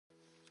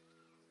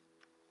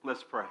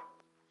Let's pray.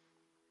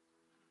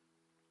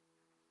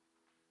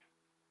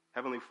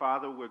 Heavenly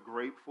Father, we're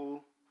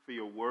grateful for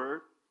your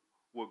word.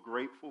 We're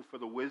grateful for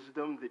the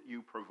wisdom that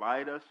you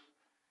provide us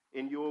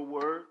in your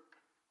word.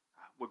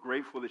 We're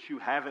grateful that you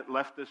haven't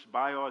left us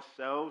by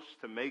ourselves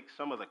to make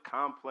some of the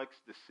complex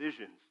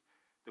decisions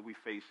that we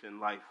face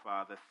in life,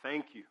 Father.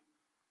 Thank you.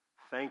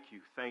 Thank you.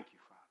 Thank you,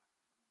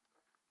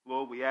 Father.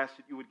 Lord, we ask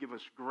that you would give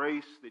us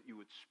grace, that you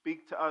would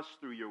speak to us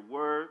through your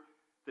word,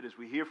 that as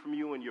we hear from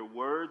you in your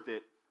word,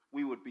 that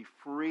we would be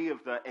free of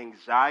the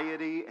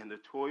anxiety and the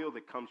toil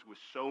that comes with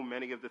so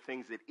many of the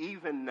things that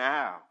even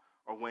now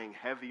are weighing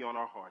heavy on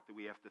our heart that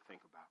we have to think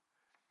about.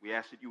 We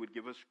ask that you would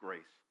give us grace.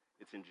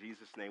 It's in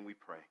Jesus' name we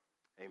pray.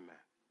 Amen.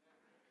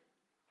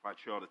 I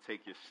invite you all to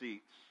take your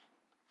seats.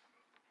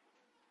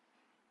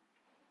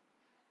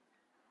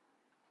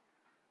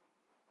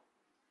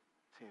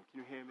 Tim,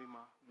 can you hand me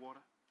my water?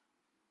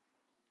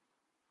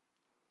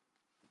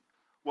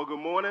 Well, good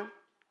morning.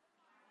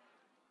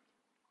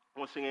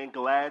 Once again,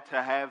 glad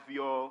to have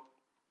you all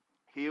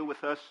here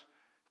with us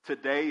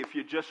today. If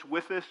you're just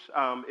with us,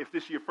 if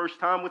this is your first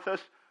time with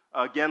us,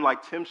 again,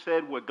 like Tim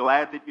said, we're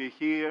glad that you're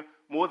here.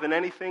 More than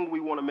anything,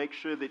 we want to make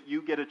sure that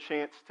you get a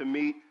chance to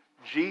meet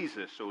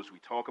Jesus. So as we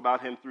talk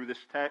about him through this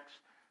text,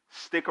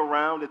 stick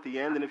around at the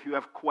end. And if you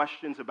have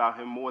questions about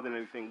him more than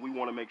anything, we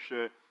want to make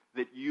sure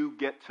that you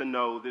get to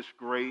know this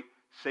great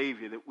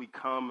Savior that we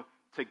come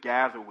to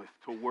gather with,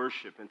 to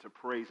worship and to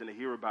praise and to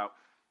hear about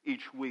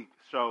each week.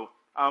 So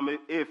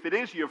if it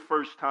is your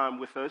first time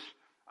with us,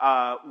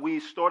 we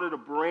started a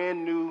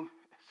brand new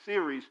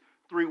series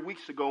 3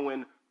 weeks ago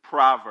in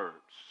Proverbs.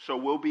 So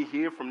we'll be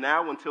here from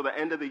now until the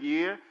end of the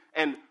year.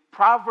 And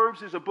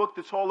Proverbs is a book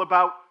that's all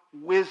about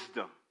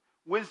wisdom.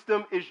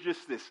 Wisdom is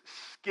just this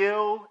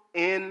skill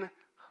in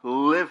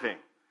living.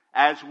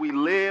 As we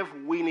live,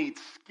 we need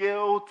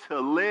skill to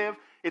live.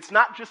 It's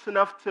not just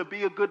enough to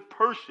be a good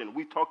person.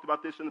 We've talked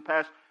about this in the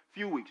past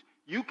few weeks.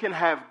 You can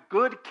have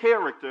good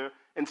character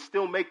and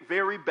still make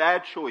very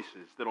bad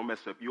choices that'll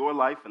mess up your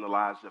life and the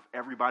lives of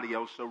everybody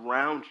else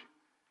around you.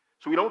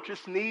 So we don't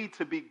just need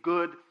to be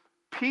good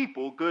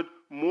people, good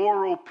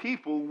moral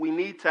people. We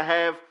need to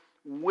have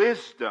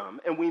wisdom,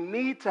 and we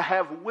need to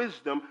have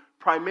wisdom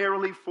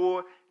primarily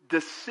for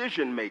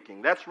decision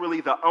making. That's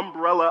really the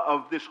umbrella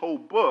of this whole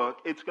book.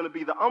 It's going to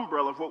be the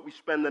umbrella of what we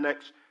spend the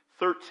next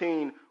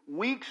 13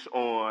 weeks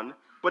on,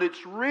 but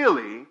it's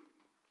really,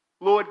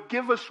 Lord,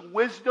 give us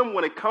wisdom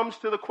when it comes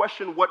to the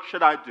question, what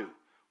should I do?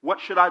 What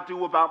should I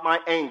do about my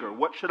anger?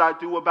 What should I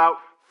do about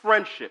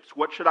friendships?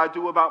 What should I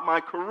do about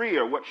my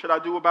career? What should I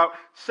do about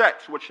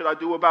sex? What should I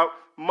do about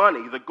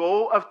money? The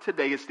goal of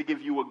today is to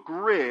give you a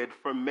grid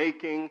for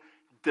making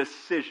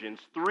decisions.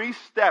 3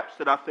 steps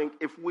that I think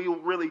if we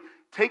really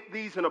take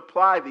these and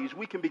apply these,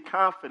 we can be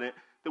confident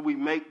that we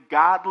make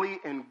godly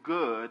and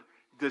good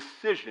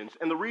decisions.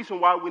 And the reason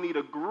why we need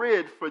a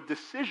grid for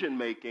decision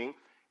making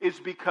is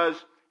because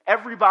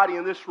everybody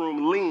in this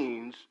room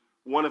leans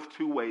one of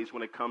 2 ways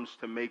when it comes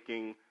to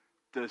making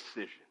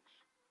decisions.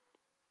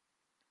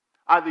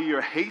 Either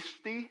you're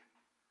hasty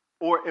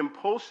or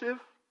impulsive,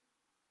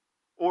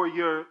 or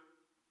you're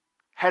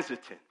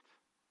hesitant.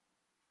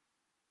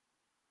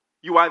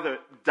 You either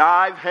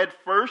dive head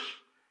first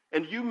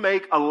and you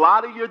make a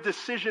lot of your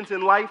decisions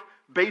in life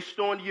based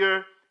on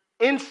your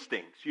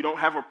instincts. You don't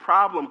have a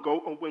problem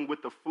going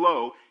with the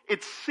flow.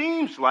 It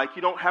seems like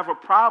you don't have a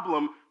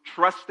problem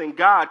trusting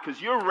God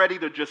because you're ready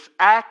to just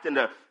act and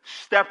to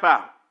step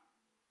out.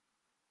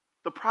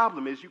 The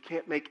problem is you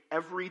can't make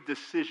every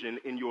decision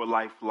in your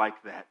life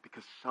like that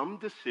because some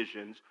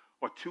decisions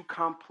are too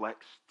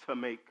complex to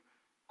make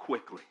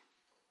quickly.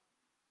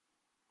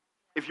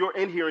 If you're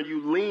in here and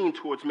you lean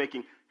towards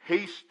making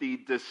hasty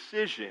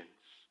decisions,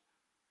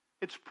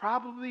 it's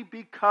probably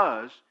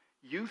because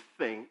you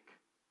think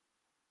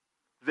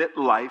that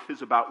life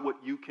is about what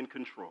you can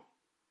control.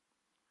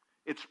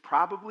 It's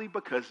probably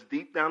because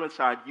deep down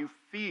inside you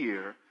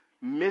fear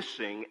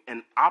missing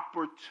an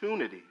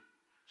opportunity.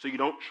 So you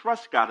don't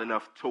trust God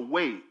enough to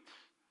wait.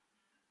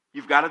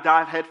 You've got to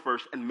dive head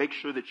first and make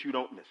sure that you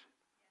don't miss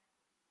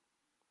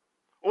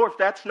it. Or if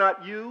that's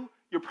not you,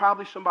 you're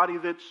probably somebody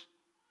that's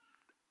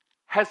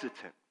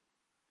hesitant.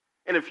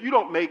 And if you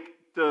don't make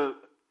the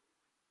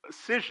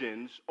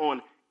decisions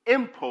on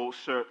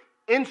impulse or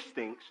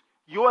instincts,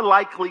 you're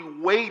likely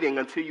waiting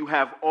until you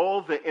have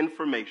all the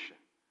information.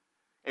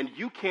 And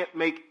you can't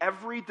make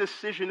every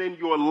decision in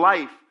your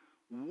life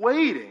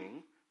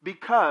waiting,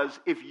 because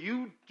if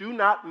you do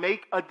not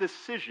make a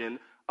decision,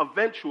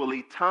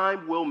 eventually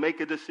time will make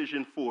a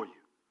decision for you.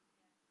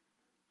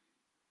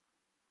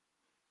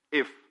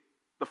 If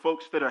the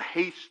folks that are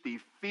hasty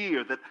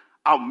fear that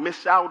I'll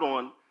miss out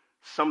on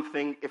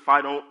something if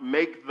I don't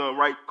make the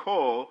right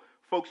call,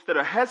 folks that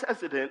are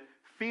hesitant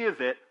fear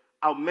that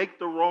I'll make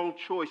the wrong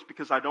choice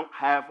because I don't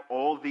have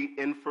all the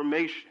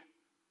information.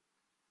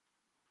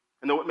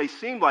 And though it may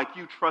seem like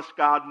you trust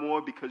God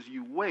more because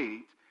you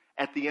wait,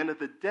 at the end of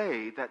the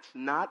day, that's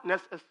not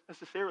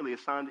necessarily a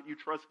sign that you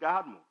trust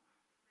God more.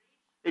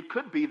 It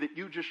could be that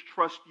you just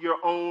trust your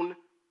own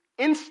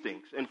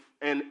instincts.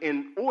 And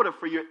in order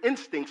for your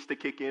instincts to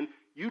kick in,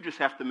 you just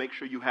have to make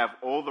sure you have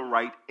all the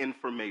right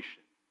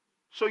information.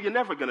 So you're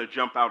never going to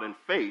jump out in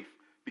faith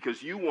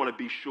because you want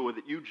to be sure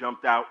that you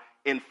jumped out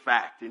in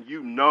fact. And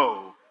you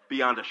know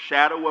beyond a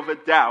shadow of a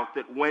doubt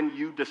that when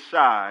you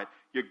decide,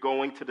 you're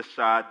going to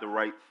decide the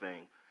right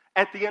thing.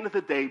 At the end of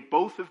the day,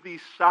 both of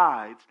these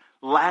sides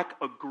lack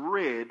a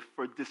grid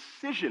for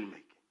decision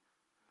making.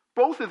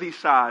 Both of these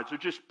sides are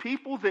just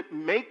people that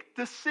make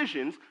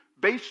decisions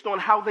based on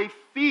how they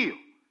feel.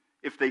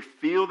 If they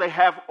feel they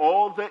have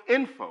all the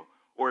info,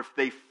 or if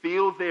they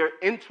feel their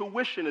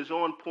intuition is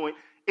on point,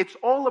 it's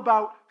all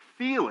about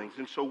feelings.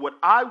 And so what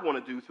I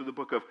want to do through the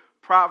book of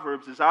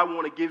Proverbs is I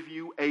want to give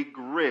you a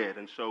grid.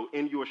 And so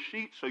in your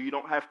sheet, so you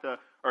don't have to,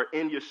 or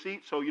in your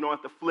seat, so you don't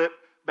have to flip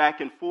back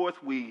and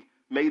forth, we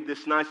made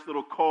this nice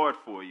little card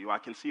for you. I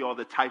can see all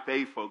the type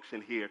A folks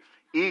in here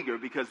eager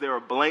because there are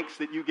blanks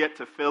that you get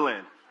to fill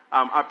in.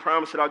 I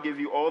promise that I'll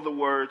give you all the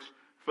words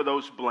for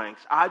those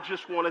blanks. I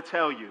just want to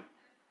tell you,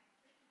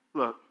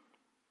 look,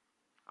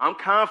 I'm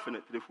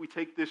confident that if we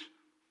take this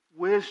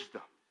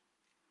wisdom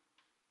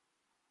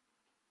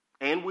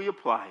and we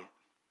apply it,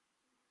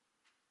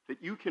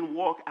 that you can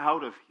walk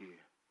out of here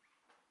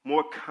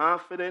more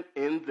confident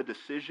in the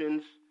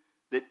decisions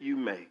that you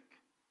make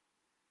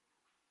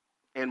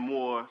and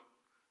more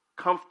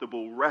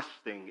comfortable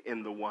resting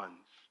in the ones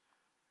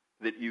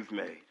that you've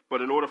made.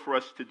 But in order for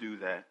us to do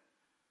that,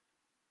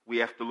 we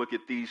have to look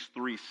at these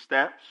 3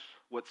 steps,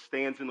 what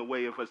stands in the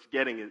way of us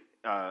getting it,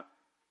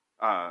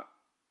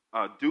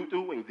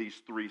 doing these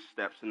 3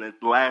 steps, and then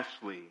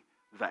lastly,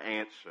 the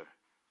answer.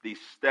 These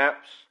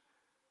steps,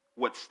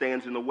 what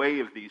stands in the way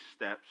of these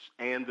steps,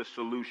 and the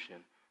solution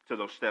to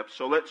those steps.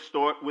 So let's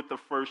start with the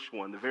first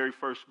one. The very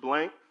first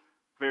blank,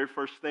 very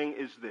first thing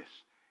is this.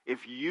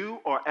 If you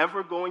are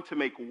ever going to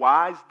make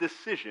wise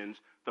decisions,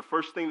 the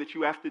first thing that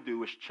you have to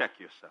do is check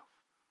yourself.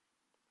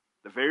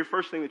 The very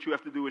first thing that you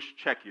have to do is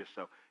check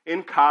yourself.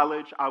 In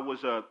college, I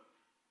was a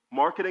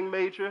marketing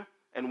major,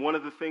 and one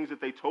of the things that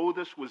they told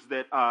us was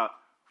that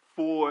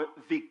for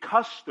the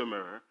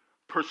customer,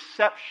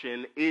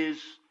 perception is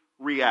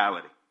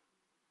reality.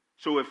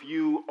 So if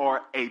you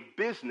are a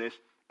business,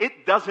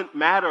 it doesn't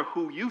matter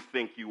who you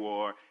think you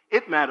are.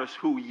 It matters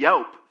who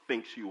Yelp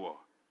thinks you are.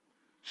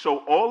 So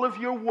all of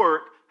your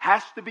work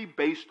has to be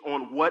based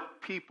on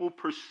what people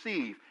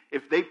perceive.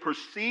 If they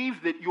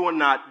perceive that you're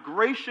not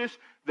gracious,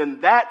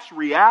 then that's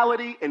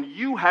reality, and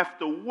you have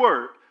to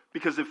work,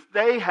 because if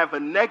they have a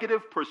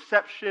negative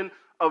perception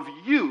of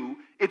you,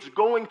 it's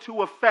going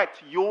to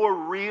affect your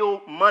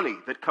real money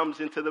that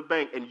comes into the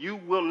bank, and you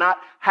will not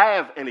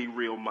have any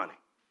real money.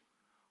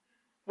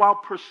 While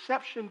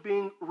perception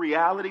being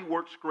reality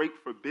works great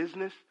for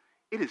business,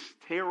 it is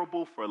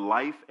terrible for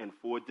life and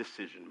for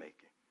decision making.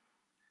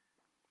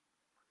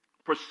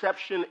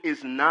 Perception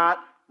is not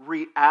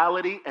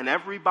reality, and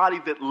everybody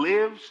that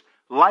lives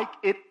like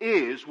it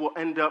is will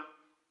end up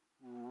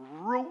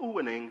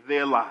ruining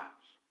their lives.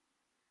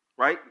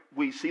 Right?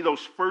 We see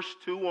those first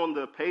 2 on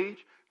the page.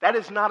 That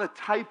is not a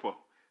typo.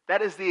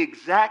 That is the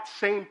exact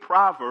same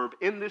proverb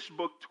in this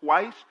book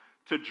twice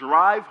to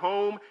drive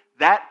home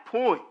that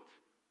point.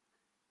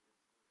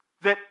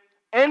 That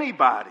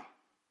anybody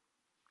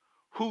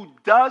who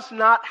does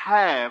not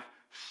have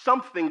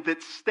something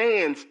that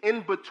stands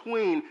in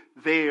between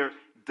their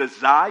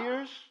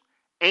desires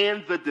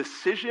and the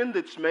decision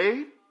that's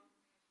made,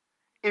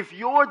 if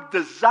your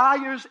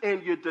desires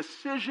and your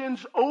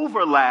decisions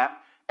overlap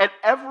at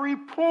every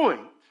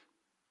point,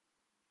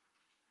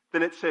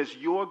 then it says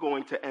you're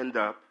going to end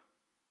up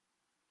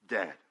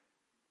dead.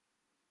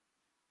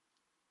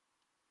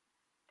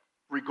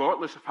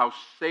 Regardless of how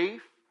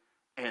safe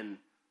and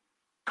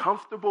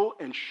comfortable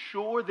and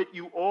sure that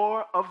you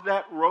are of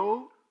that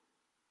road,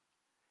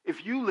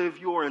 if you live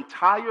your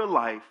entire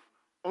life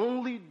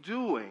only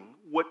doing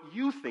what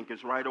you think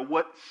is right or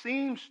what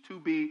seems to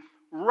be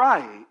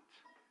right,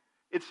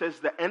 it says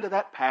the end of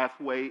that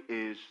pathway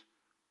is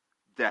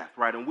death,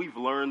 right? And we've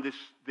learned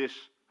this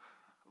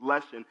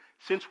lesson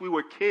since we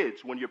were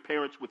kids, when your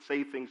parents would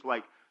say things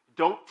like,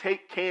 don't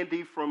take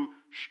candy from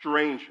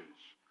strangers,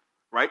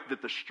 right?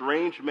 That the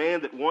strange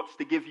man that wants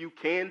to give you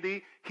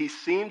candy, he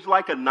seems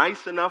like a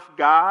nice enough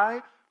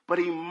guy, but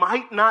he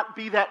might not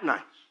be that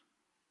nice.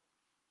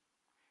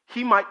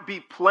 He might be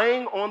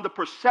playing on the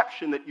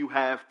perception that you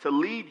have to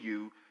lead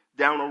you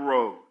down a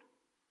road.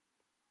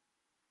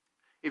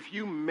 If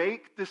you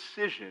make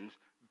decisions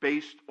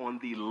based on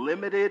the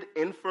limited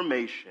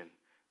information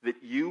that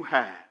you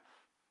have,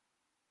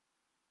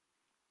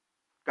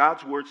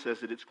 God's word says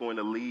that it's going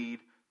to lead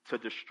to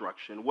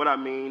destruction. What I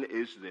mean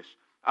is this.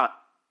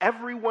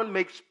 Everyone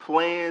makes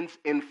plans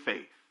in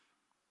faith.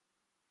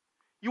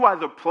 You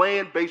either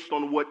plan based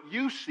on what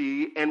you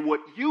see and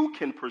what you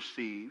can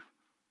perceive,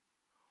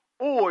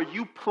 or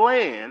you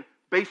plan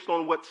based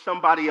on what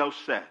somebody else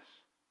says.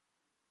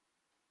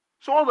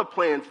 So all the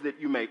plans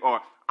that you make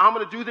are, I'm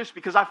going to do this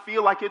because I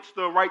feel like it's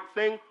the right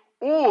thing,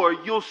 or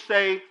you'll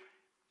say,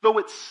 though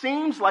it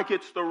seems like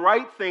it's the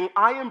right thing,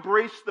 I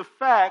embrace the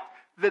fact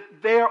that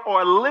there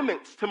are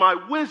limits to my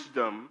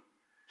wisdom,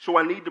 So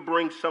I need to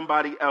bring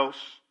somebody else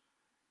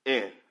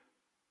in.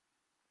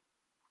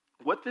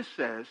 What this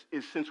says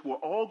is, since we're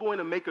all going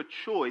to make a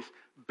choice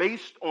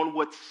based on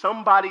what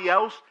somebody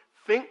else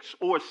thinks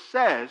or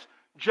says,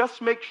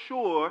 just make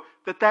sure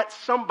that that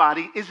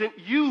somebody isn't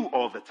you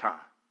all the time.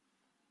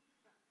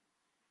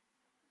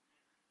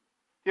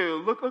 Here,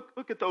 look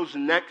at those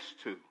next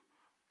two.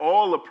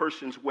 All a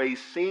person's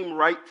ways seem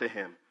right to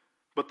him,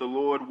 but the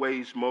Lord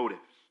weighs motives.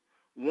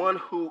 One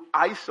who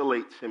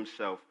isolates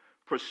himself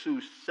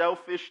pursues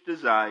selfish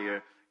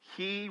desire.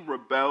 He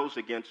rebels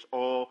against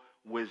all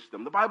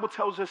wisdom. The Bible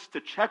tells us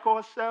to check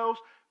ourselves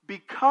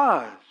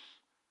because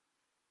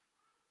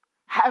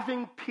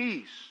having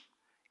peace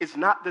is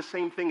not the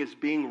same thing as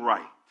being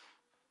right.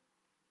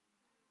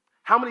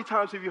 How many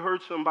times have you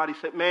heard somebody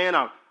say, man,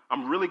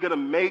 I'm really going to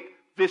make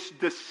this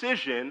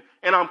decision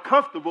and I'm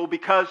comfortable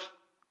because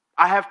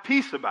I have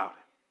peace about it.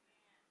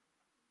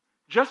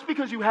 Just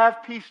because you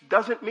have peace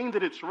doesn't mean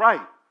that it's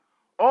right.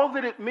 All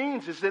that it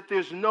means is that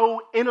there's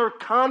no inner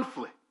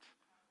conflict.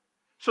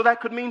 So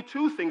that could mean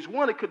two things.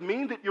 One, it could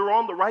mean that you're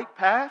on the right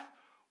path,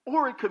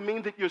 or it could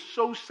mean that you're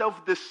so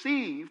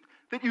self-deceived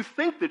that you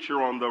think that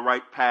you're on the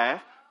right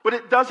path, but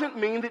it doesn't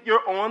mean that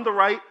you're on the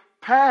right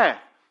path.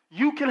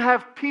 You can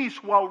have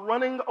peace while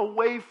running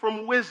away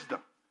from wisdom.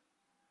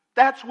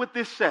 That's what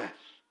this says.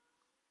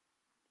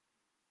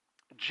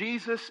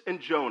 Jesus and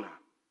Jonah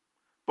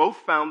both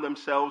found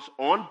themselves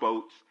on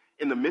boats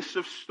in the midst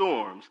of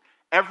storms.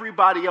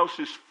 Everybody else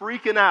is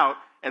freaking out,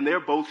 and they're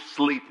both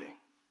sleeping.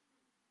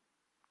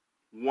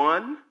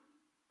 One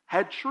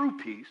had true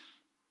peace.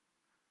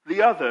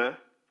 The other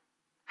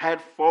had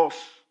false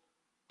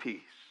peace.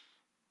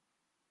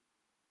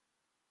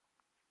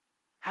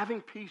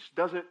 Having peace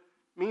doesn't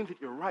mean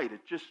that you're right.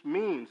 It just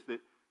means that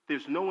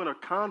there's no inner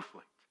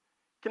conflict.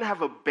 You can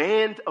have a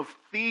band of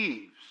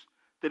thieves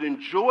that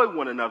enjoy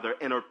one another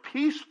and are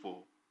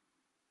peaceful,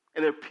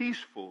 and they're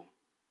peaceful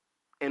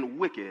and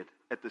wicked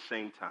at the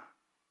same time.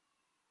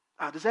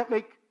 Does that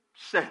make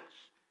sense?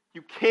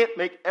 You can't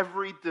make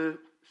every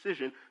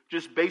decision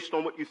just based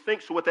on what you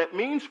think. So what that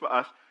means for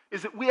us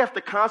is that we have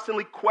to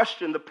constantly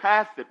question the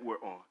path that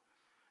we're on,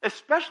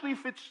 especially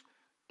if it's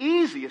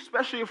easy,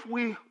 especially if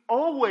we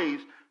always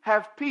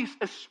have peace,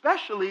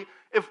 especially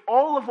if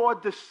all of our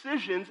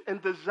decisions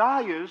and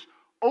desires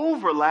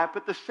overlap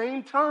at the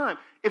same time.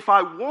 If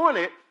I want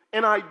it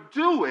and I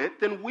do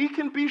it, then we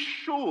can be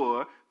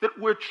sure that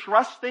we're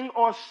trusting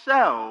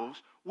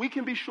ourselves. We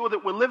can be sure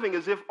that we're living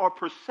as if our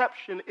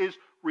perception is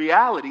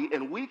reality,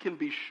 and we can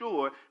be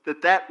sure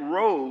that that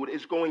road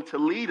is going to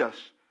lead us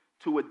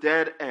to a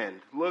dead end.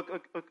 Look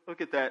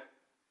at that.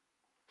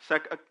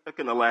 Look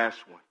in the last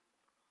one.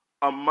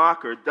 A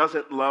mocker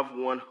doesn't love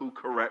one who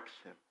corrects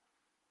him.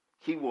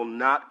 He will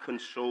not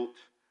consult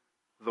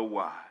the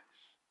wise.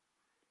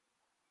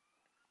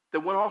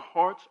 That when our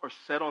hearts are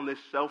set on this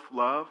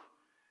self-love,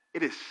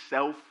 it is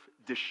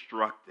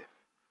self-destructive.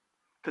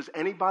 Because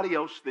anybody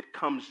else that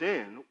comes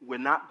in, we're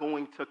not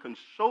going to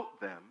consult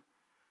them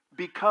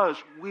because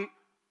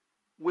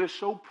we're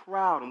so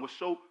proud and we're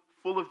so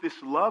full of this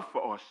love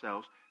for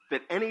ourselves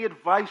that any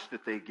advice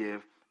that they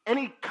give,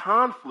 any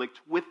conflict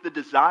with the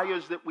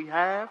desires that we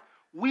have,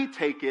 we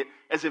take it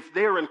as if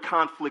they're in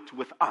conflict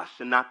with us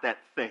and not that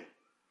thing.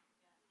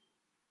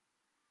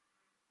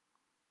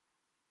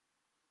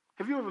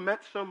 Have you ever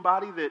met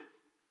somebody that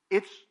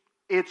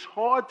it's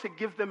hard to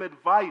give them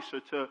advice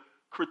or to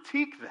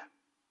critique them?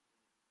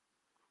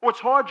 Or it's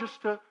hard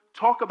just to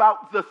talk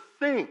about the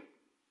thing.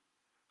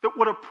 That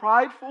what a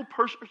prideful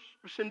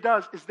person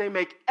does is they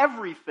make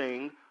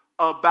everything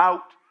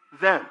about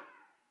them.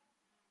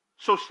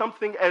 So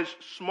something as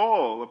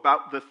small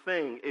about the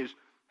thing is,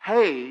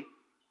 hey,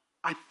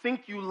 I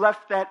think you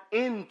left that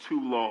in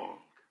too long.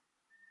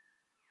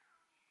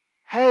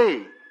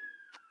 Hey,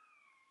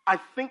 I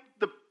think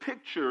the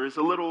picture is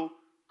a little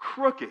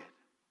crooked.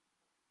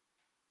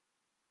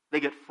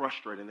 They get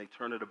frustrated and they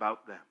turn it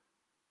about them.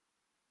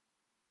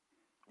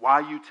 Why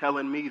are you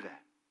telling me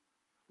that?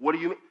 What do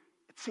you mean?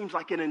 It seems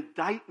like an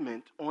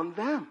indictment on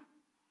them.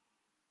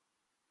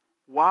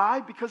 Why?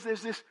 Because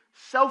there's this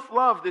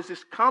self-love, there's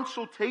this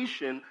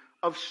consultation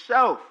of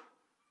self.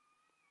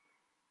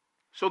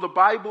 So the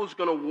Bible is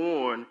going to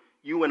warn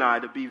you and I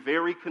to be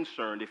very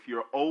concerned if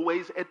you're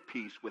always at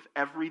peace with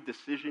every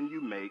decision you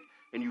make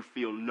and you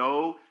feel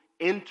no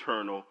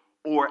internal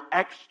or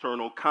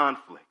external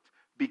conflict.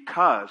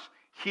 Because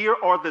here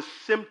are the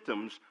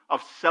symptoms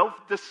of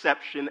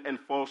self-deception and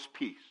false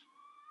peace.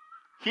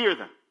 Hear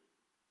them.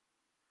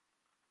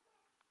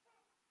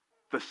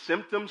 The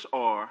symptoms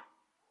are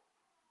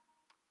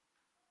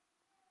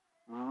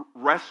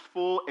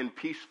restful and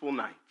peaceful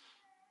nights,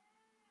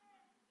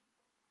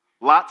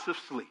 lots of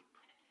sleep,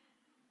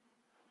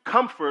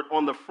 comfort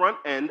on the front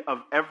end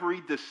of every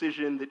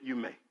decision that you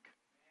make.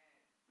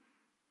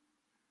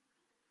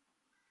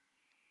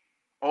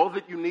 All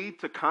that you need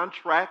to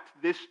contract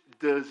this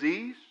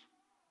disease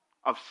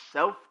of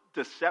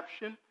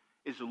self-deception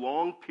is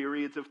long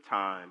periods of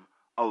time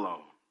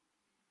alone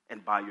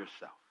and by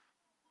yourself.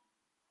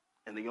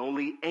 And the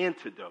only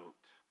antidote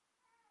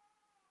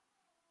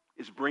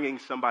is bringing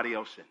somebody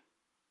else in.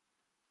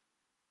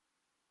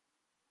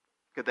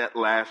 Look at that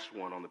last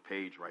one on the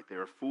page right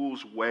there. A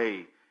fool's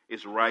way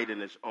is right in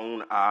his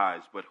own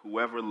eyes, but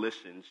whoever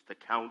listens to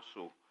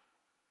counsel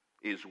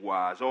is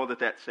wise. All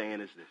that's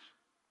saying is this.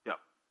 Yeah.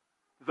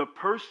 The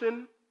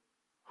person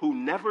who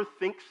never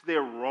thinks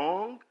they're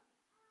wrong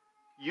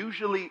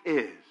usually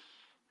is.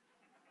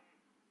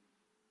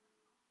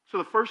 So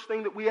the first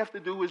thing that we have to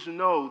do is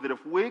know that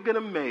if we're going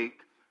to make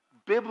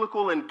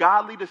biblical and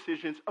godly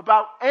decisions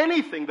about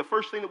anything, the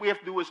first thing that we have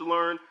to do is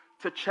learn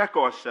to check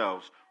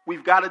ourselves.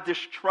 We've got to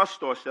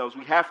distrust ourselves.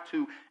 We have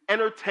to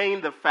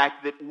entertain the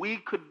fact that we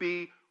could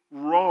be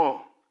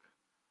wrong.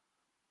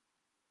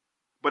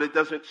 But it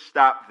doesn't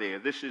stop there.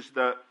 This is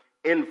the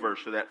inverse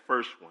of that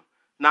first one.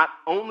 Not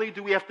only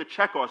do we have to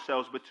check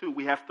ourselves, but two,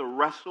 we have to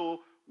wrestle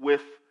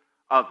with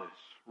others.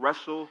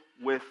 Wrestle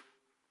with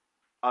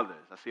others.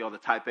 I see all the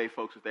type A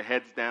folks with their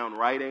heads down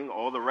writing.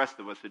 All the rest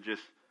of us are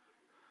just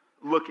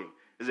looking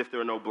as if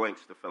there are no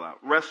blanks to fill out.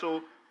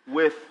 Wrestle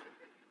with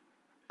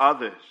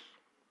others.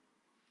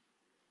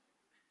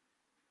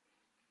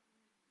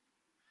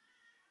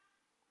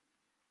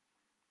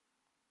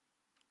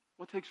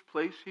 What takes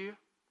place here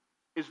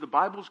is the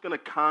Bible's going to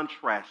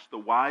contrast the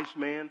wise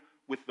man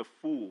with the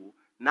fool,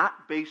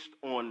 not based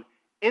on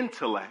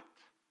intellect,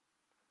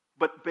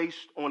 but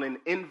based on an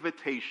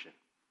invitation.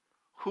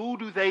 Who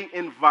do they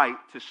invite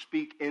to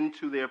speak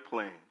into their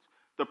plans?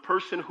 The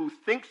person who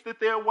thinks that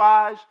they're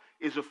wise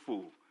is a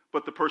fool,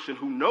 but the person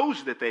who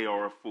knows that they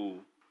are a fool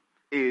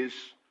is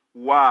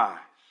wise.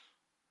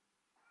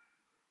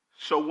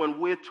 So when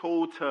we're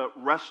told to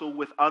wrestle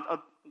with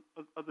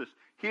others,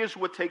 here's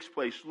what takes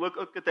place. Look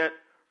at that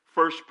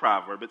first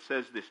proverb. It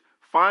says this: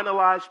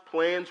 finalize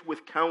plans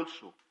with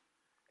counsel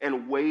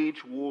and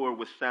wage war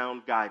with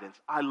sound guidance.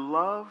 I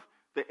love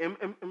the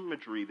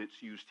imagery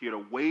that's used here,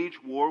 to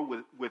wage war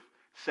with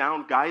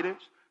sound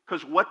guidance,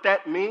 because what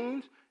that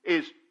means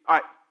is, all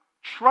right,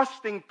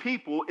 trusting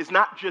people is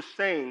not just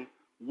saying,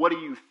 what do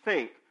you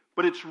think?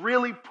 But it's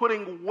really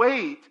putting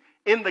weight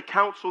in the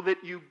counsel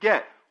that you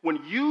get.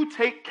 When you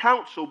take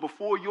counsel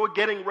before you're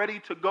getting ready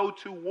to go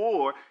to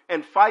war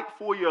and fight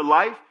for your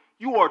life,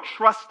 you are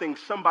trusting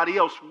somebody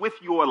else with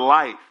your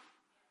life.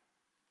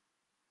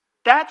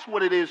 That's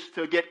what it is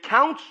to get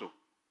counsel.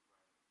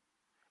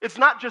 It's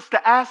not just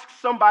to ask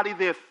somebody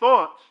their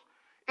thoughts.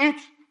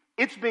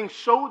 It's being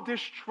so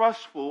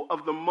distrustful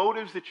of the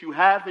motives that you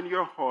have in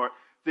your heart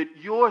that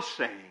you're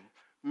saying,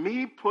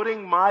 me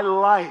putting my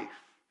life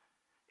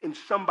in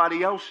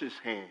somebody else's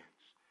hands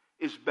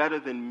is better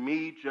than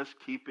me just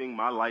keeping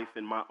my life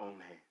in my own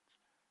hands.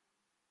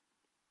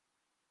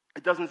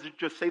 It doesn't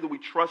just say that we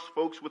trust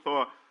folks with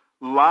our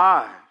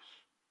lives,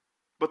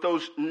 but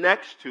those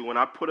next two, and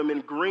I put them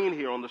in green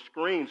here on the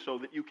screen so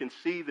that you can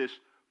see this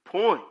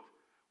point.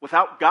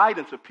 Without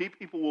guidance,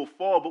 people will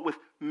fall, but with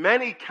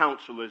many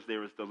counselors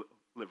there is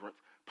deliverance.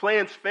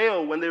 Plans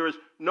fail when there is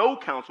no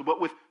counsel,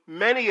 but with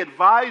many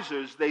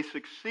advisors they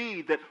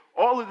succeed. That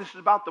all of this is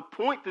about the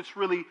point that's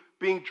really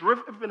being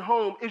driven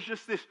home is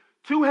just this: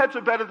 2 heads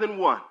are better than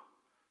 1.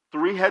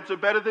 3 heads are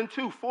better than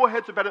 2. 4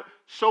 heads are better,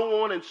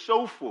 so on and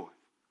so forth.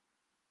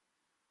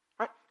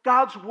 Right?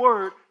 God's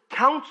word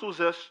counsels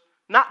us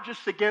not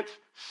just against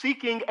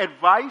seeking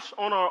advice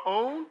on our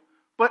own,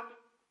 but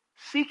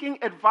seeking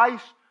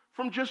advice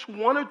from just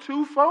 1 or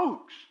 2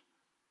 folks.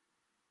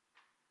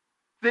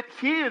 That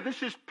here,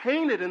 this is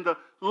painted in the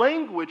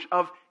language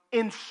of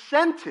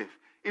incentive.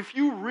 If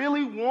you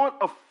really want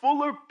a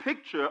fuller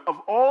picture of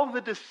all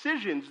the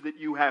decisions that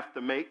you have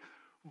to make,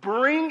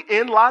 bring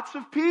in lots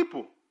of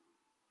people.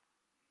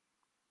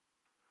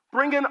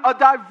 Bring in a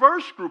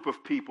diverse group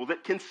of people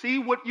that can see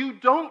what you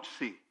don't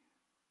see.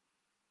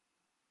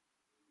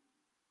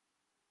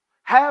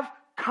 Have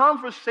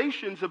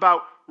conversations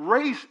about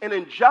race and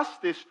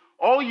injustice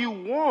all you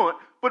want,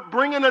 but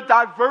bring in a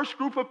diverse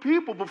group of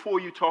people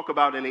before you talk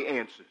about any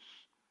answers.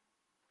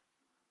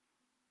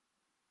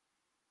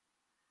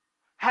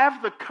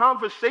 Have the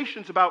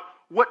conversations about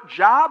what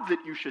job that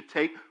you should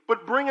take,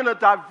 but bring in a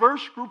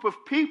diverse group of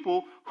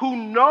people who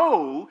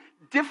know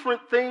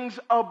different things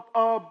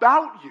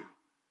about you.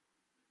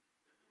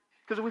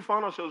 Because if we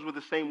find ourselves with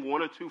the same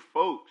 1 or 2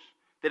 folks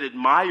that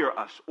admire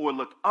us or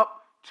look up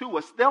to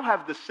us, they'll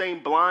have the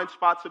same blind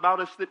spots about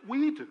us that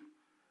we do.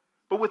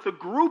 But with a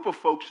group of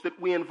folks that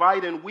we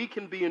invite in, we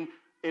can be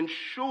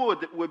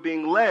ensured that we're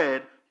being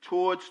led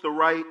towards the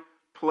right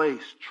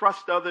place.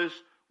 Trust others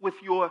with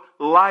your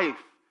life.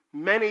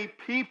 Many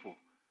people,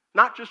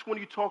 not just when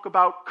you talk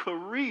about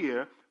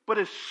career, but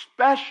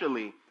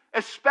especially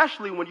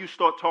when you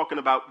start talking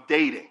about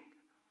dating.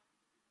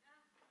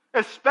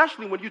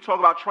 Especially when you talk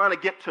about trying to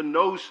get to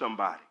know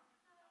somebody.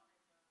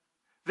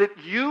 That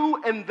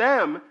you and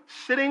them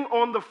sitting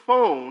on the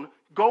phone,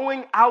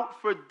 going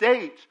out for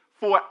dates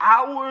for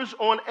hours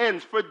on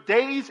end, for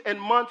days and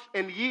months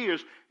and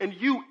years, and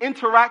you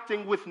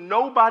interacting with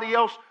nobody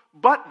else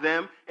but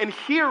them and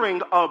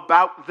hearing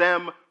about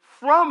them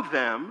from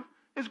them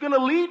is going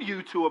to lead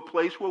you to a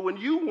place where when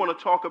you want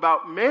to talk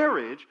about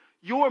marriage,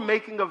 you're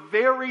making a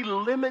very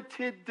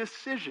limited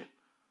decision.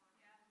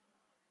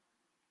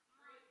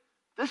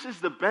 This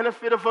is the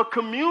benefit of a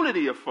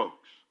community of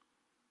folks,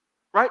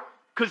 right?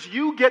 Because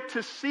you get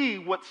to see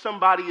what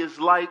somebody is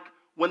like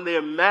when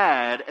they're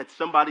mad at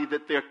somebody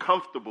that they're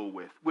comfortable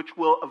with, which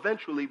will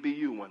eventually be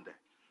you one day.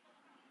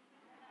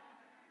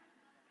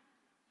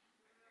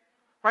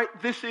 Right?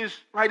 This is,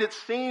 right, it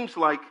seems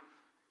like,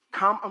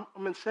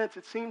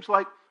 it seems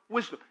like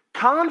wisdom.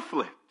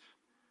 Conflict.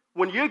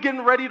 When you're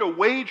getting ready to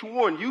wage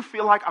war and you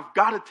feel like I've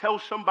got to tell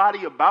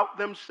somebody about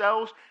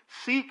themselves,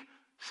 seek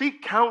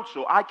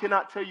counsel. I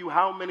cannot tell you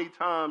how many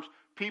times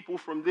people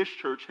from this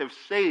church have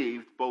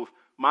saved both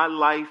my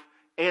life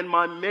and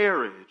my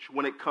marriage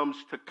when it comes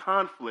to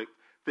conflict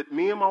that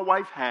me and my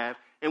wife have,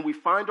 and we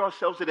find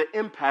ourselves at an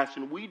impasse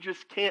and we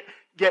just can't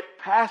get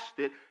past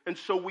it. And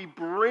so we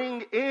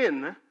bring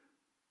in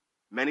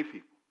many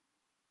people,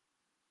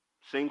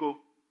 single,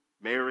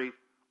 married,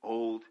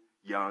 old,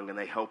 young, and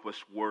they help us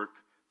work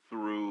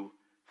through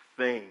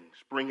things,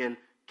 bring in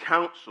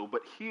counsel.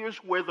 But here's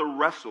where the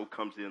wrestle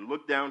comes in.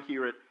 Look down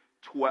here at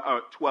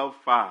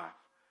 12:5.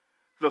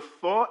 The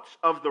thoughts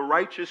of the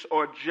righteous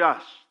are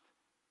just,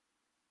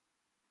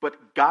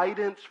 but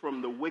guidance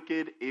from the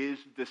wicked is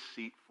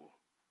deceitful.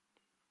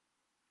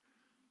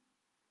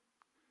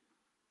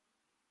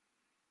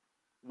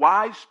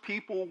 Wise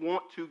people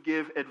want to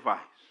give advice.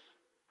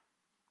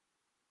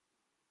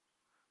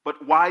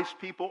 But wise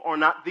people are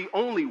not the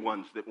only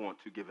ones that want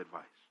to give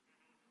advice.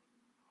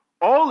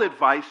 All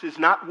advice is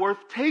not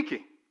worth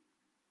taking.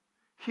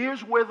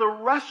 Here's where the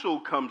wrestle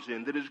comes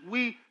in, that as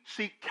we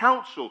seek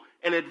counsel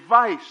and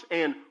advice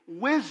and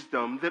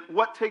wisdom, that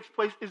what takes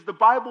place is the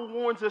Bible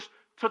warns us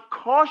to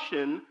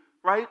caution,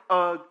 right,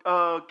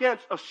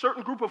 against a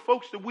certain group of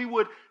folks that we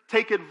would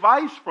take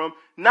advice from,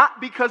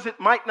 not because it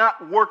might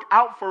not work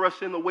out for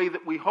us in the way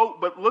that we hope,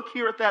 but look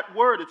here at that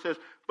word. It says,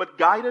 but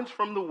guidance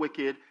from the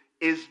wicked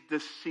is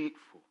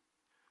deceitful.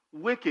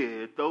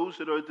 Wicked, those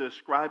that are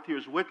described here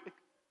as wicked,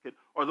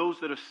 are those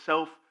that are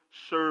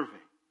self-serving.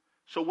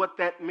 So what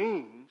that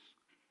means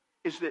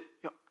is that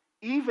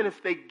even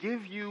if they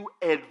give you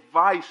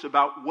advice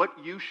about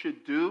what you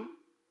should do,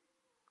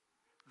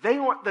 they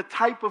aren't the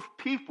type of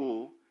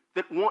people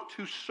that want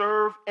to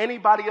serve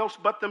anybody else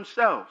but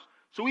themselves.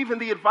 So even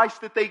the advice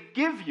that they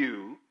give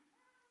you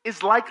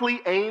is likely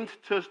aimed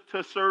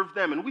to serve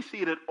them. And we see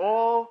it at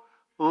all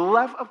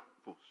levels,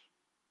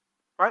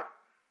 right?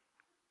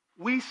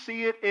 We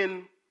see it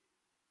in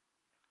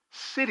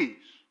cities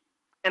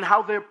and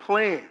how they're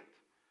planned.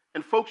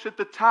 And folks at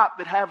the top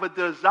that have a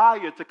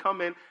desire to come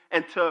in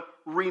and to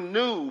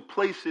renew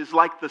places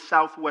like the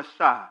Southwest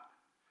Side.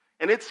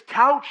 And it's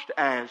couched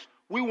as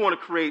we want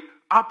to create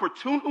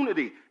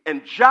opportunity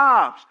and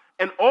jobs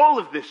and all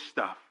of this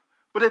stuff.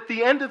 But at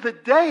the end of the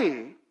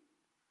day,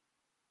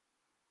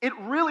 it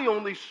really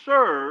only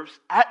serves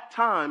at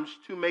times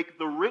to make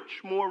the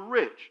rich more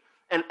rich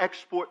and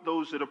export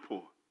those that are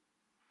poor.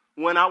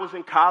 When I was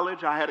in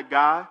college, I had a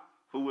guy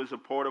who was a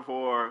part of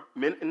our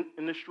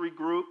ministry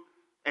group,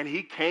 and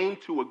he came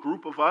to a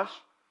group of us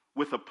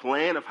with a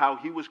plan of how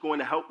he was going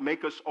to help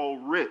make us all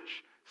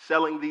rich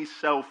selling these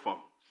cell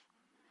phones.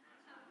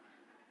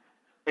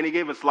 And he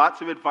gave us lots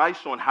of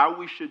advice on how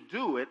we should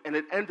do it, and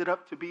it ended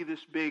up to be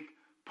this big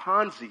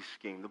Ponzi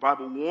scheme. The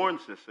Bible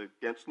warns us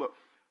against, look,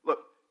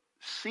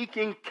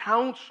 seeking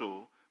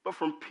counsel, but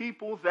from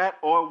people that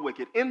are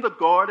wicked. In the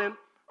garden,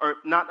 or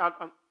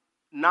not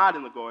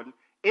in the garden,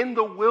 in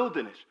the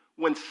wilderness,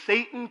 when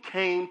Satan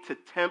came to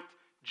tempt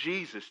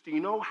Jesus, do you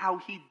know how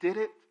he did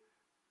it?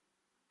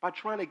 By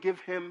trying to give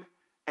him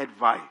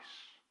advice.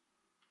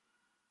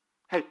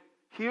 Hey,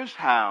 here's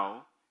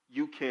how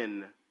you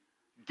can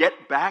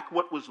get back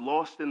what was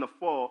lost in the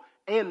fall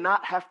and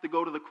not have to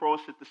go to the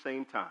cross at the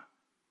same time.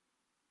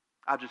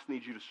 I just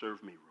need you to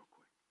serve me real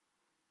quick.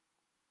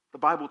 The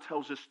Bible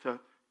tells us to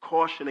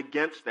caution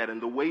against that,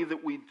 and the way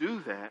that we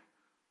do that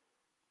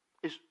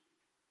is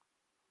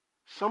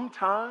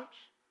sometimes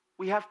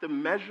we have to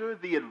measure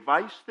the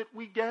advice that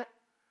we get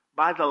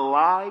by the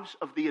lives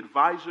of the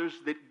advisors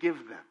that give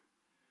them.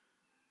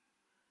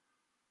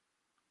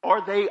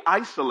 Are they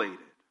isolated?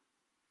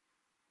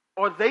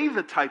 Are they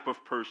the type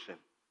of person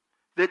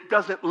that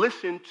doesn't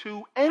listen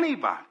to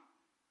anybody?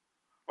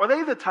 Are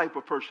they the type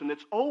of person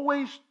that's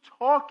always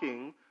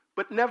talking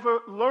but never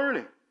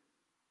learning?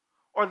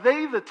 Are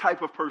they the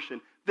type of person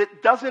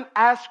that doesn't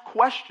ask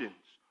questions?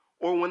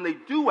 Or when they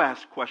do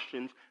ask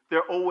questions,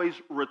 they're always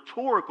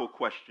rhetorical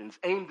questions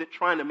aimed at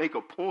trying to make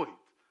a point.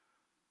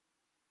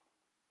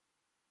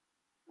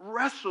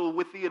 Wrestle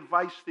with the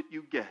advice that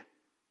you get.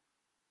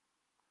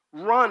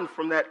 Run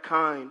from that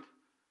kind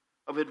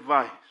of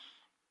advice.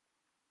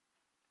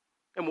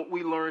 And what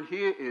we learn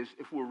here is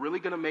if we're really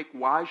going to make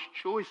wise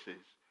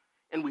choices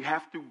and we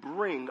have to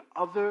bring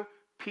other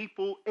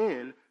people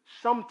in,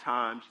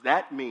 sometimes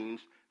that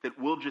means that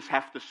we'll just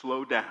have to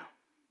slow down.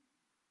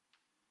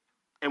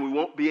 And we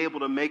won't be able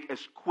to make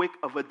as quick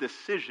of a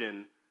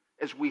decision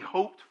as we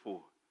hoped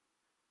for.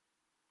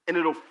 And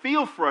it'll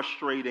feel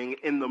frustrating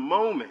in the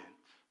moment,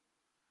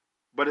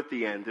 but at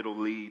the end it'll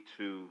lead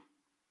to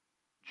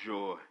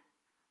joy.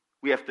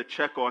 We have to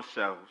check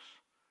ourselves,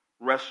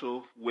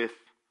 wrestle with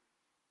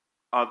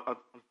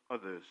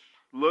others.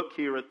 Look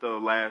here at the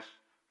last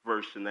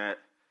verse in that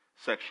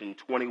section,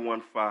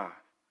 21:5.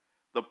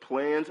 The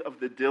plans of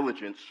the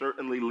diligent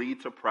certainly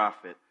lead to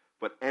profit,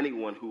 but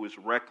anyone who is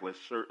reckless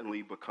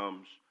certainly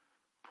becomes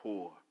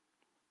poor.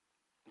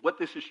 What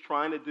this is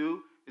trying to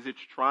do is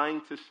it's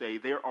trying to say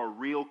there are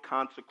real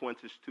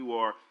consequences to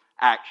our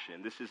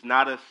action. This is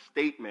not a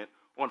statement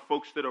on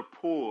folks that are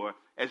poor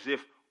as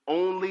if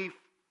only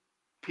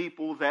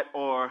people that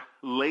are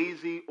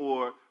lazy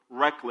or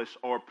reckless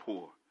are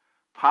poor.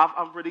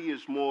 Poverty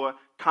is more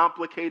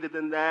complicated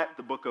than that.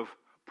 The book of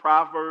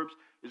Proverbs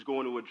is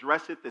going to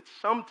address it, that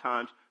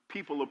sometimes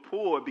people are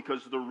poor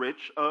because the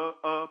rich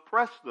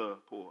oppress the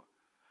poor.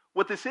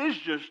 What this is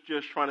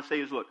just trying to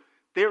say is, look,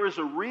 there is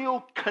a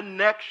real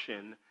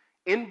connection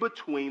in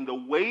between the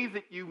way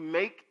that you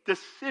make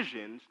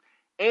decisions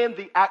and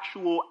the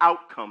actual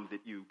outcome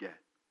that you get.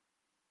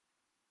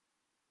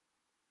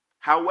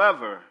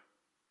 However,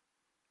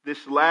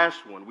 this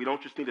last one, we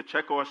don't just need to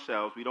check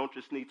ourselves. We don't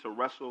just need to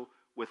wrestle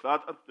with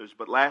others.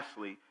 But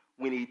lastly,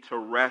 we need to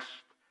rest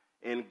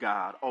in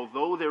God.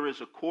 Although there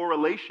is a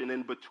correlation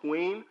in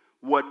between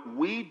what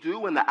we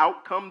do and the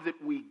outcome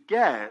that we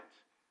get,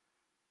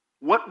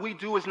 what we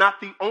do is not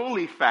the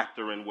only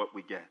factor in what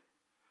we get.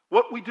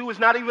 What we do is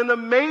not even the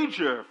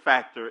major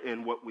factor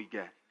in what we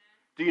get.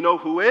 Do you know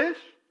who is?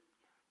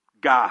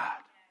 God.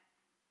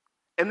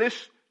 And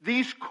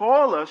these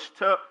call us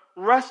to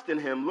rest in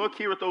him. Look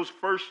here at those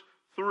first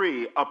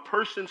three. A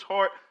person's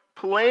heart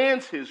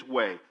plans his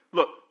way.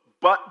 Look,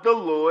 but the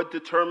Lord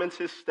determines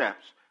his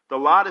steps. The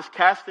lot is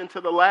cast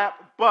into the lap,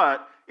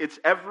 but its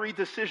every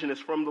decision is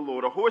from the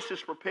Lord. A horse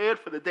is prepared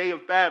for the day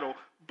of battle,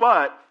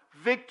 but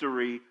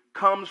victory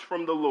comes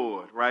from the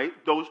Lord, right?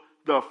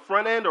 The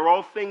front end are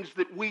all things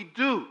that we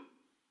do,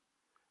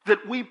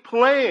 that we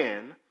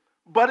plan,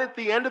 but at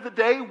the end of the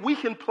day, we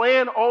can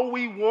plan all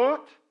we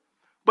want,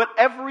 but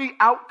every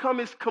outcome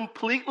is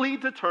completely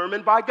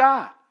determined by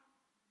God.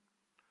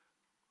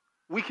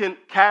 We can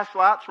cast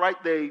lots, right?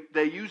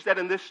 They use that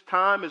in this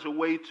time as a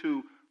way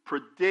to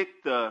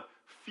predict the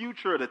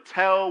future, to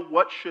tell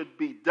what should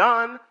be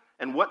done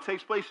and what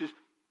takes place. Is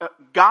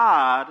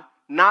God,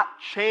 not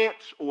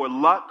chance or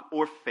luck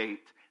or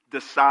fate,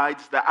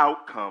 decides the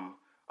outcome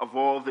of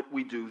all that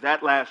we do.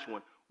 That last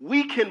one.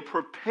 We can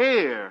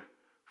prepare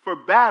for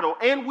battle,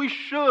 and we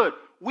should.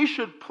 We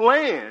should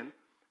plan.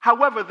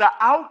 However, the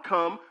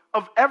outcome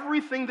of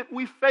everything that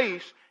we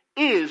face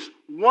is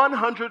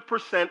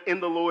 100% in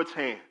the Lord's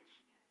hands.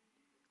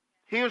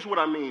 Here's what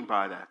I mean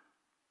by that.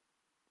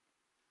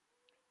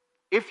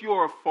 If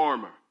you're a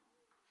farmer,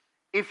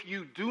 if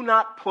you do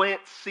not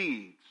plant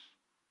seeds,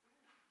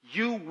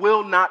 you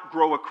will not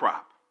grow a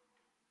crop.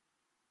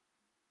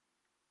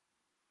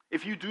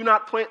 If you do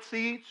not plant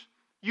seeds,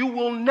 you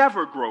will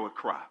never grow a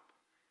crop.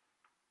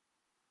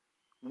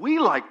 We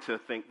like to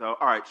think, though,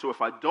 all right, so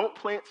if I don't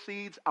plant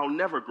seeds, I'll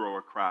never grow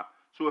a crop.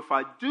 So if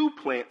I do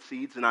plant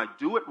seeds and I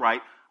do it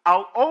right,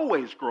 I'll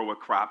always grow a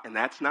crop. And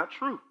that's not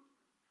true.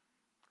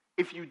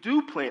 If you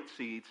do plant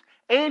seeds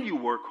and you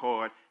work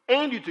hard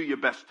and you do your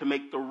best to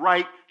make the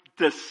right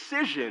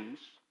decisions,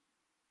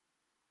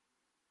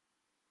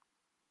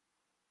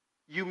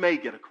 you may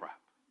get a crop.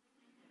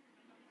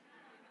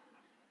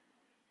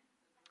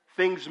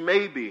 Things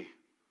maybe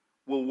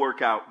will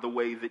work out the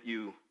way that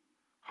you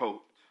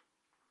hoped.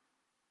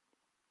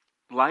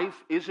 Life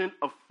isn't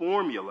a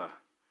formula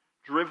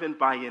driven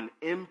by an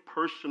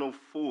impersonal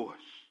force.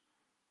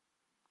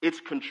 It's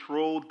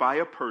controlled by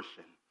a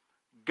person,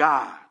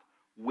 God,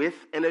 with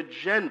an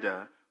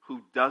agenda,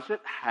 who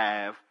doesn't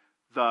have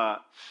the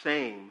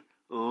same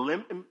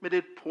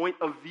limited point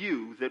of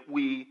view that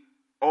we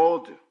all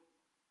do.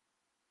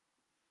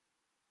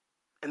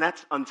 And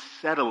that's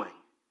unsettling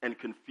and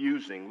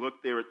confusing.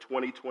 Look there at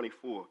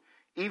 2024.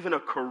 Even a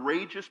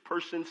courageous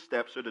person's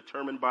steps are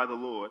determined by the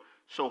Lord.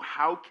 So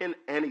how can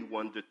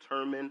anyone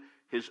determine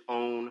his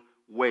own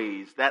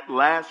ways? That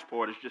last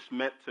part is just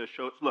meant to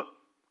show us, look,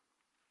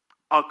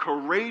 a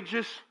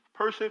courageous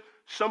person,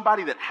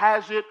 somebody that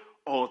has it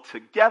all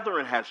together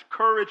and has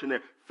courage and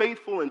they're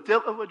faithful and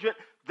diligent,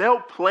 they'll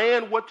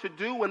plan what to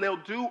do and they'll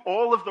do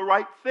all of the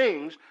right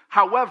things.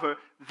 However,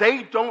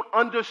 they don't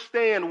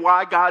understand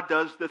why God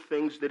does the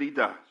things that he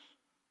does.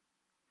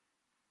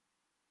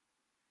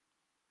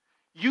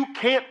 You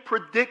can't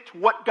predict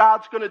what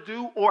God's going to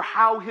do or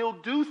how he'll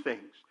do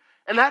things.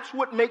 And that's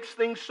what makes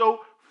things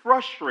so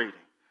frustrating.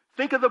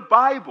 Think of the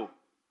Bible.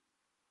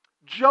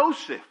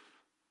 Joseph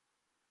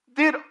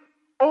did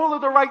all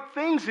of the right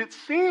things, it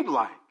seemed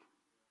like.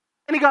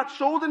 And he got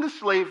sold into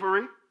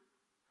slavery,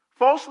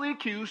 falsely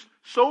accused,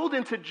 sold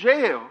into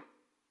jail.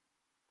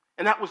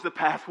 And that was the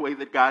pathway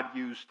that God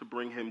used to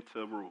bring him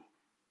to rule.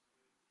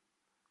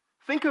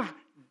 Think of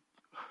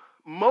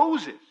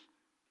Moses.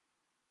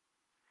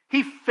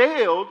 He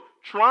failed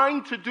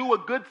trying to do a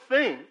good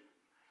thing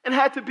and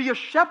had to be a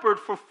shepherd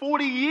for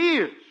 40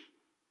 years.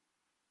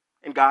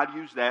 And God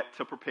used that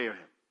to prepare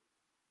him.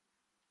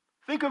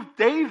 Think of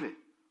David,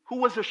 who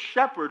was a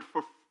shepherd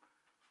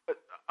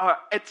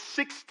at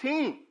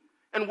 16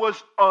 and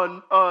was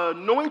an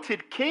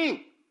anointed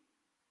king.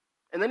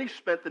 And then he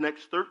spent the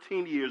next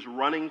 13 years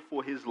running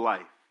for his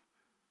life.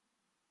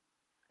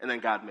 And then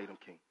God made him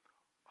king.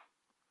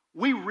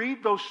 We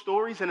read those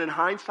stories, and in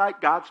hindsight,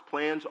 God's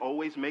plans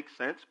always make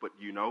sense. But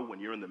you know, when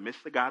you're in the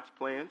midst of God's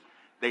plans,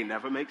 they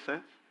never make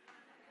sense.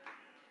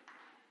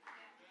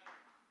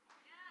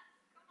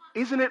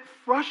 Isn't it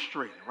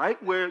frustrating,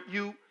 right? Where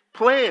you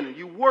plan and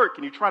you work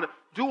and you try to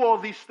do all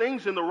these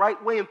things in the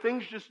right way and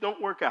things just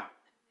don't work out.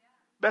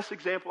 Best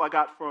example I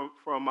got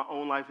from my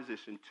own life is this.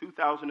 In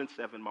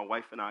 2007, my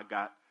wife and I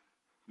got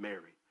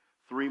married.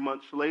 3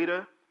 months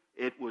later,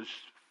 it was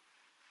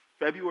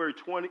February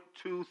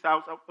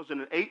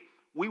 2008,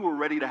 we were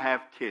ready to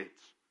have kids.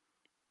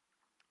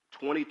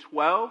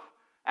 2012,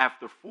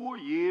 after 4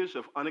 years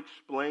of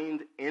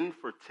unexplained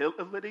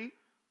infertility,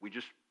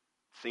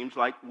 seems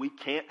like we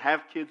can't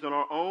have kids on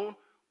our own.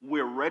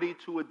 We're ready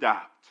to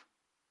adopt.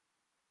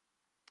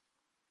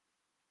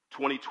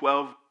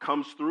 2012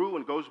 comes through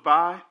and goes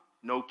by,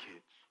 no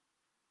kids.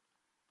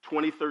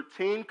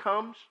 2013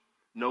 comes,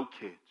 no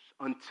kids.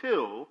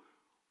 Until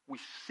we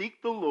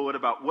seek the Lord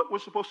about what we're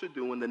supposed to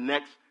do in the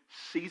next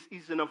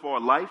season of our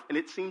life, and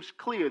it seems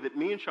clear that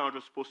me and Chandra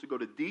are supposed to go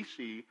to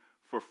D.C.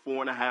 for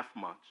 4.5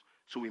 months.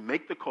 So we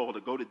make the call to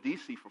go to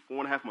D.C. for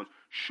 4.5 months,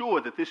 sure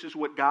that this is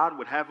what God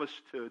would have us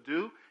to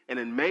do. And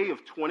in May of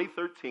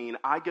 2013,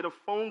 I get a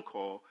phone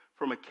call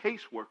from a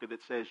caseworker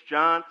that says,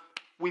 John,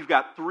 we've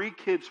got 3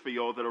 kids for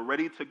y'all that are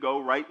ready to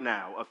go right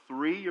now, a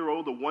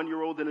 3-year-old, a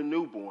 1-year-old, and a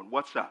newborn.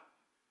 What's up?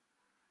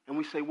 And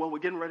we say, well, we're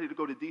getting ready to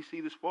go to D.C.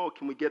 this fall.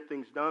 Can we get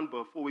things done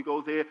before we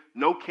go there?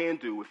 No can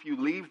do. If you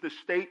leave the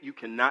state, you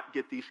cannot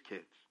get these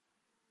kids.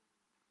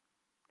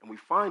 And we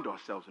find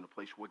ourselves in a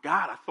place where,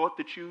 God, I thought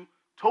that you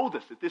told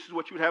us that this is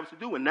what you would have us to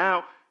do. And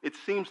now it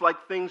seems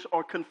like things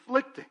are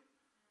conflicting.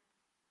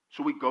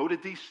 So we go to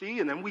D.C.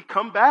 and then we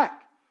come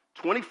back.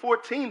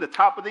 2014, the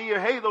top of the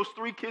year, hey, those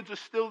 3 kids are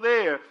still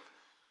there.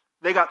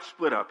 They got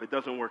split up. It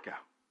doesn't work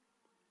out.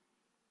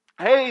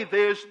 Hey,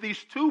 there's these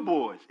 2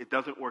 boys. It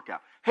doesn't work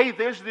out. Hey,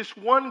 there's this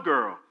one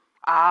girl.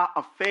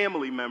 A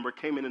family member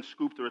came in and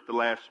scooped her at the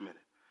last minute.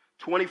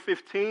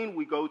 2015,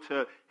 we go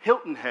to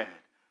Hilton Head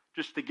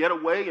just to get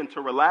away and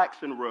to relax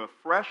and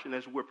refresh. And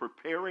as we're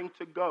preparing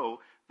to go,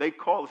 they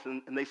call us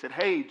and they said,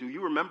 hey, do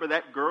you remember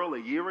that girl a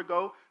year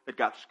ago that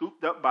got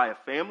scooped up by a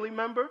family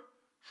member?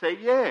 Say,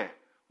 yeah.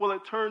 Well,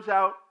 it turns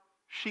out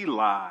she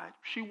lied.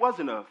 She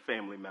wasn't a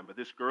family member.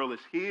 This girl is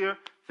here.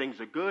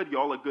 Things are good.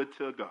 Y'all are good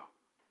to go.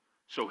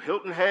 So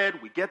Hilton Head,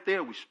 we get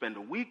there, we spend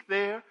a week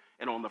there,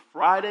 and on the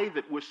Friday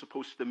that we're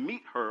supposed to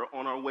meet her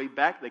on our way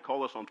back, they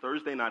call us on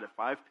Thursday night at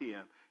 5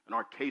 p.m., and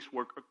our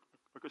caseworker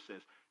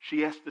says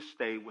she has to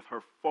stay with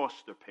her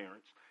foster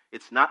parents.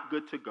 It's not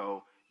good to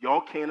go.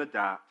 Y'all can't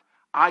adopt.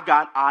 I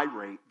got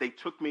irate. They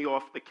took me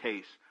off the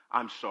case.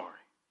 I'm sorry.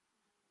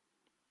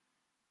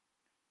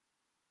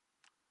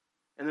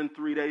 And then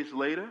 3 days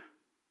later,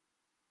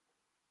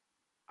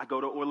 I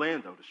go to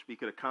Orlando to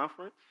speak at a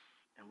conference.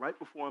 And right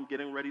before I'm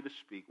getting ready to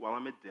speak, while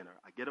I'm at dinner,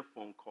 I get a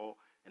phone call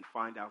and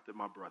find out that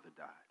my brother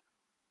died.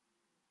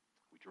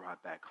 We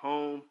drive back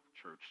home,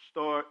 church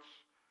starts,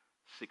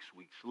 6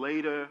 weeks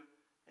later,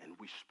 and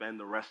we spend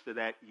the rest of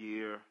that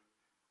year,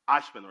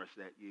 I spend the rest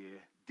of that year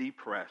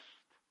depressed,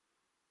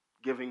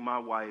 giving my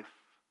wife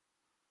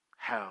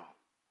hell,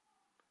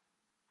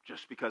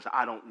 just because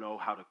I don't know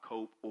how to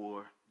cope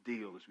or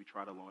deal as we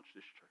try to launch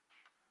this church.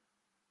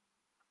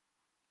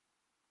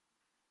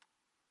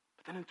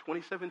 But then in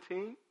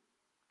 2017,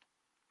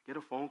 get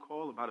a phone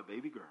call about a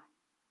baby girl.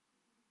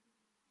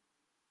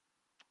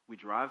 We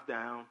drive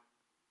down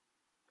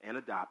and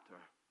adopt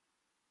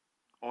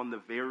her on the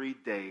very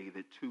day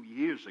that 2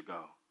 years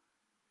ago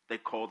they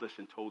called us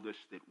and told us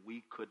that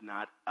we could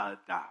not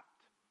adopt.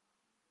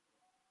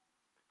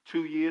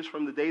 2 years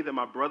from the day that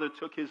my brother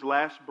took his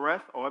last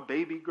breath, our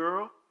baby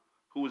girl,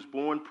 who was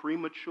born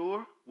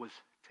premature, was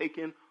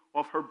taken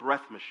off her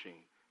breath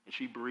machine, and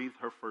she breathed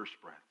her first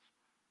breath.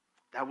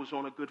 That was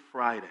on a Good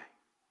Friday.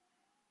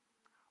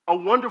 A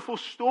wonderful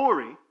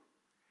story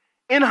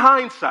in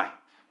hindsight.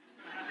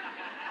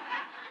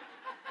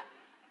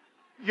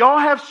 Y'all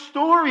have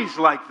stories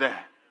like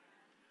that.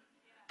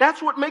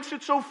 That's what makes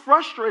it so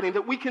frustrating,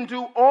 that we can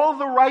do all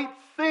the right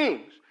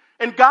things.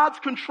 And God's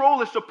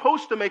control is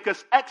supposed to make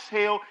us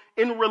exhale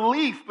in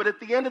relief, but at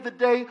the end of the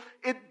day,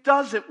 it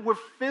doesn't. We're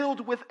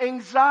filled with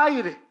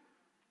anxiety.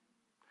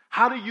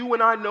 How do you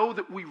and I know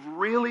that we've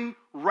really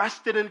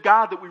rested in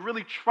God, that we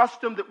really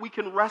trust Him, that we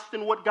can rest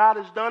in what God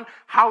has done?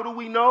 How do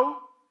we know?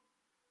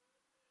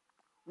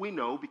 We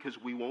know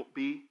because we won't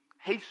be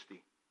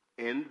hasty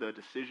in the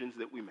decisions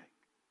that we make.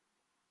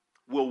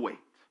 We'll wait.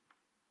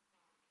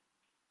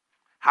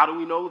 How do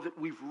we know that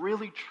we've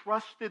really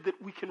trusted,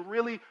 that we can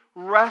really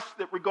rest,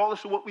 that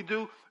regardless of what we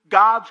do,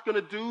 God's going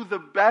to do the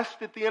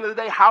best at the end of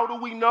the day? How do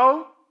we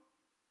know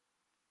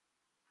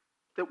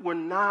that we're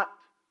not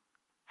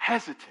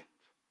hesitant,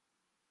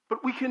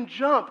 but we can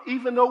jump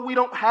even though we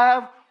don't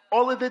have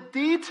all of the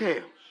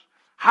details?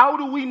 How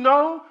do we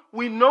know?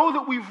 We know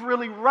that we've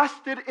really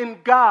rested in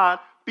God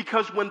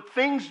because when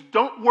things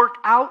don't work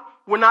out,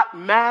 we're not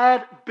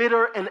mad,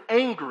 bitter, and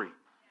angry.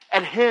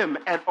 at him,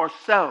 at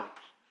ourselves.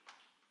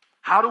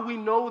 How do we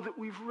know that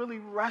we've really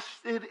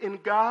rested in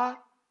God?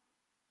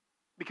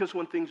 Because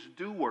when things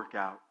do work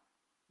out,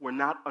 we're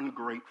not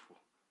ungrateful.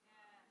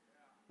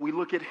 We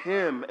look at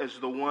him as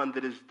the one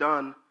that has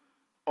done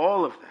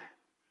all of that.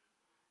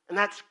 And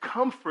that's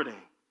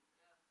comforting.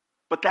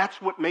 But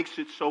that's what makes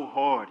it so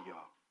hard, y'all.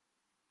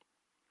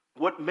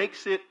 What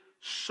makes it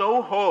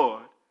so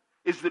hard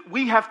is that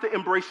we have to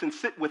embrace and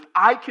sit with,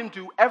 I can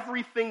do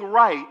everything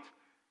right,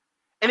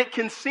 and it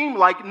can seem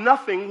like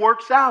nothing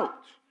works out.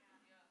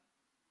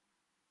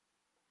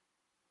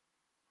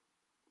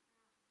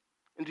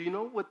 And do you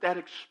know what that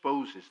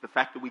exposes? The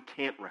fact that we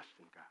can't rest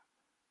in God.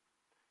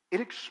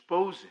 It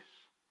exposes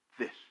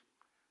this,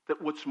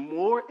 that what's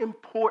more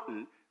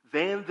important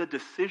than the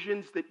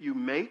decisions that you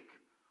make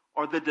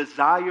are the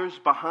desires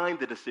behind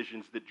the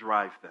decisions that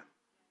drive them.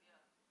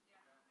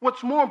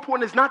 What's more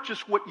important is not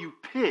just what you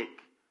pick.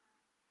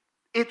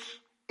 It's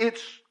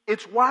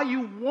why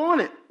you want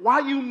it, why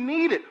you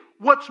need it.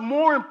 What's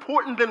more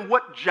important than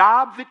what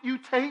job that you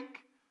take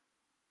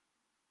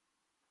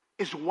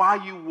is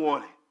why you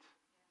want it.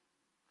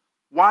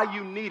 Why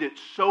you need it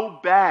so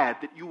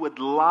bad that you would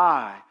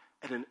lie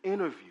at an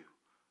interview,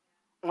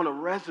 on a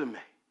resume.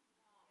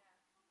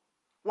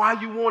 Why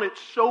you want it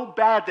so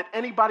bad that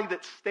anybody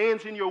that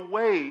stands in your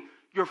way,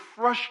 you're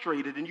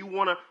frustrated and you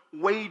want to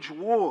wage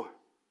war.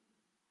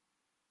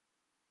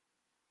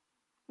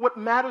 What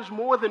matters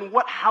more than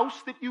what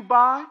house that you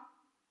buy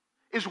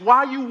is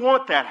why you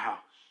want that house.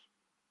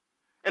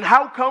 And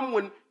how come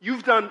when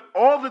you've done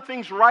all the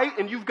things right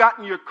and you've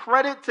gotten your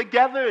credit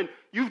together and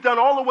you've done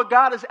all of what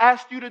God has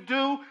asked you to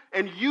do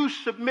and you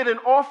submit an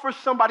offer,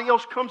 somebody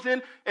else comes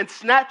in and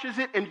snatches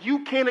it and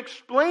you can't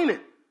explain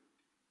it?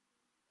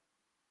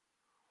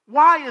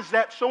 Why is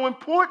that so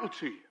important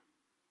to you?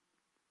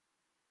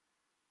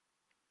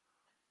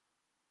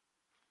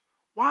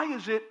 Why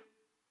is it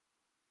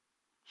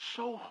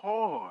so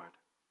hard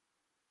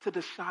to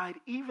decide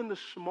even the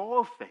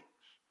small things?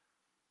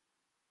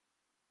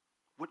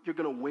 What you're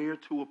going to wear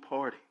to a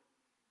party,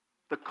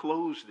 the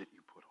clothes that you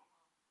put on.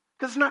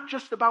 Because it's not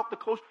just about the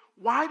clothes.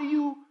 Why do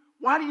you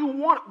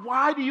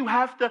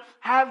have to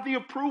have the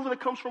approval that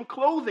comes from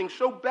clothing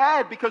so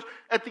bad? Because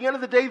at the end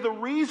of the day, the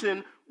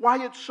reason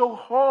why it's so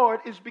hard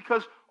is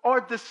because our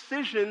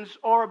decisions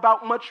are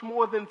about much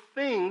more than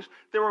things.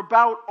 They're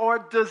about our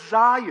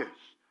desires.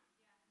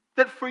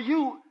 That for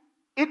you,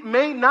 it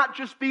may not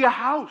just be a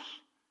house.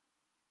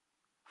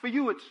 For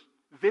you, it's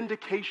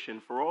vindication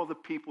for all the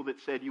people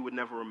that said you would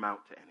never amount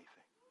to anything.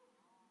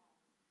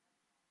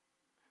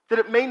 That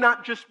it may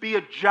not just be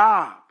a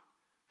job.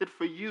 That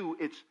for you,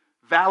 it's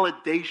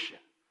validation.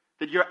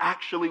 That you're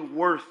actually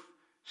worth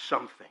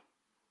something.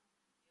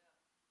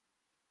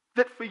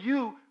 That for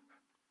you,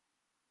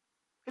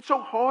 it's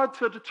so hard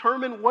to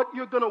determine what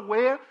you're going to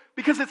wear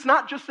because it's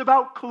not just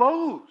about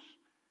clothes.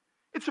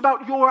 It's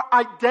about your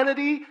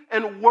identity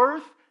and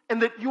worth,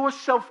 and that your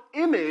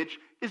self-image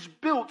is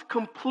built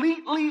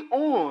completely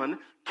on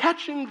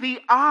catching the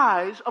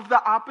eyes of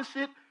the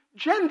opposite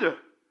gender.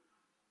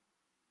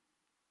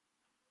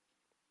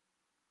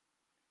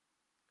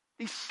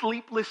 These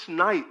sleepless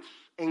nights,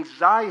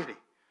 anxiety,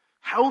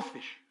 health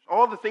issues,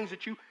 all the things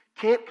that you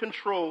can't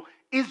control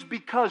is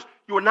because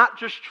you're not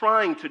just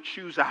trying to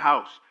choose a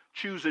house,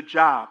 choose a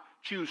job,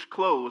 choose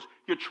clothes.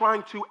 You're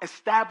trying to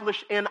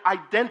establish an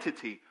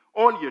identity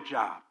on your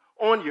job,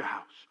 on your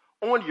house,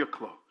 on your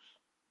clothes.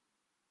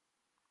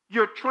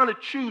 You're trying to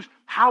choose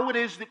how it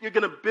is that you're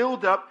going to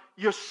build up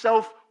your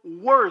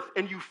self-worth,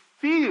 and you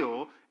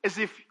feel as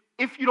if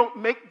you don't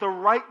make the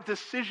right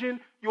decision,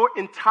 your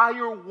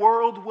entire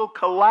world will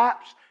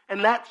collapse,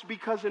 and that's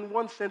because in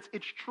one sense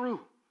it's true.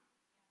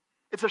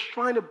 It's us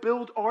trying to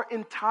build our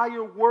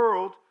entire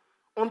world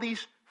on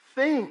these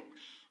things.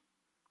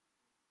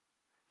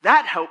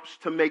 That helps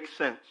to make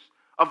sense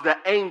of the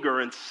anger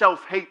and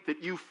self-hate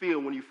that you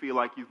feel when you feel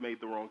like you've made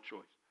the wrong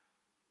choice.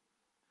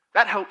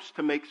 That helps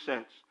to make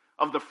sense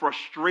of the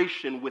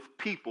frustration with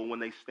people when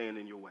they stand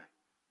in your way.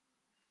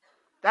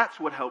 That's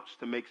what helps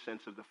to make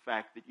sense of the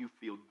fact that you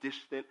feel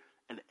distant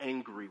and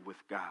angry with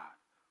God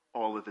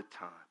all of the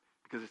time.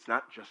 Because it's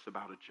not just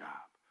about a job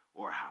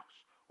or a house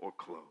or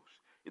clothes.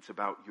 It's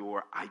about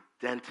your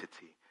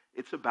identity.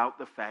 It's about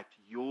the fact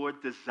your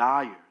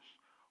desires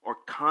are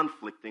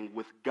conflicting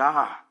with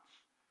God's.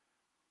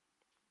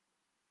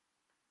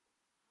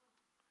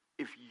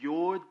 If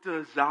your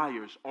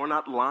desires are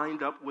not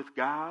lined up with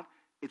God,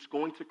 it's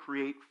going to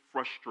create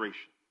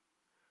frustration.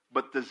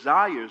 But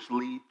desires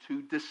lead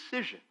to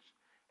decisions.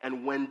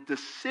 And when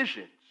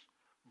decisions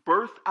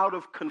birth out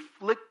of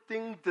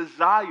conflicting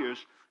desires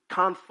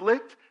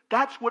conflict,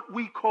 that's what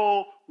we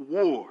call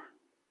war.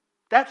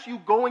 That's you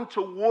going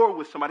to war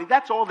with somebody.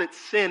 That's all that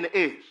sin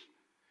is.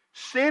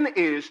 Sin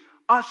is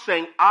us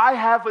saying, I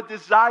have a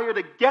desire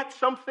to get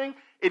something.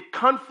 It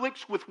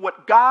conflicts with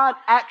what God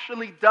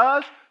actually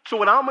does. So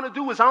what I'm going to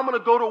do is I'm going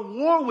to go to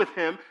war with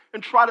him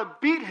and try to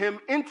beat him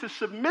into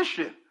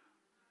submission.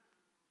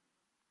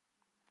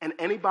 And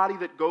anybody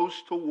that goes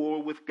to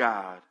war with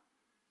God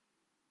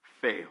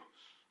fails.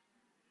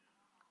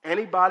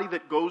 Anybody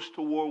that goes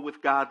to war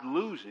with God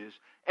loses.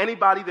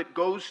 Anybody that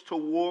goes to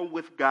war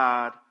with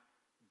God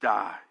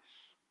dies.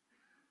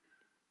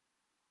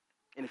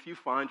 And if you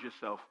find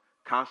yourself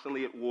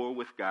constantly at war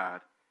with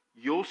God,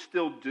 you'll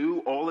still do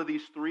all of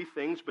these three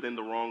things, but in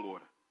the wrong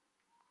order.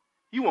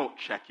 You won't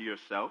check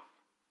yourself.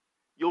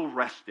 You'll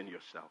rest in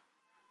yourself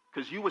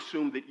because you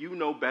assume that you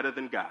know better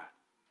than God.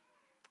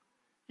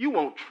 You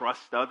won't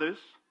trust others.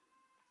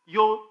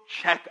 You'll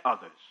check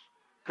others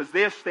because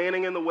they're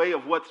standing in the way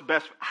of what's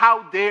best.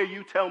 How dare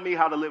you tell me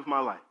how to live my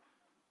life?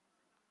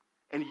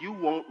 And you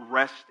won't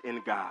rest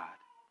in God.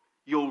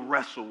 You'll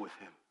wrestle with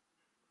him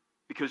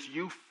because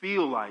you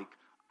feel like,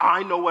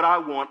 I know what I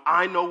want.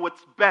 I know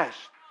what's best.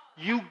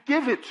 You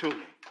give it to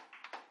me.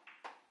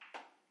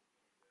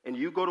 And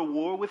you go to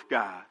war with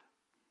God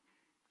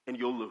and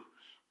you'll lose.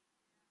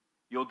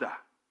 You'll die.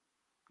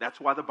 That's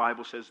why the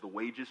Bible says the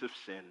wages of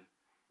sin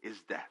is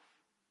death.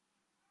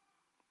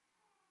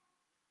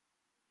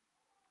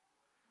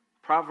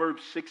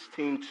 Proverbs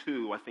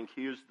 16:2, I think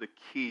here's the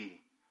key.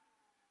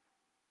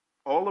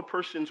 All a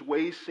person's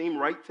ways seem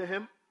right to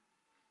him,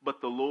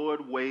 but the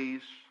Lord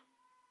weighs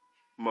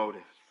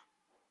motives.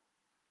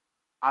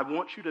 I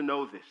want you to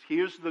know this.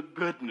 Here's the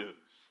good news.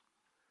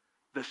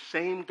 The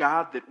same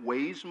God that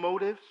weighs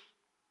motives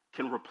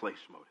can replace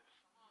motives.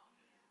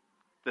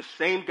 The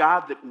same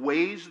God that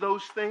weighs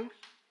those things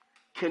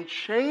can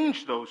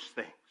change those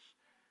things.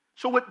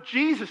 So what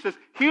Jesus says,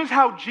 here's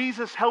how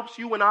Jesus helps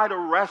you and I to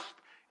rest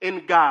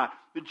in God.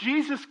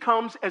 Jesus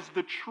comes as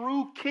the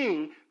true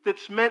king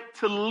that's meant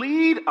to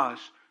lead us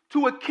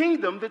to a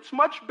kingdom that's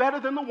much better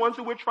than the ones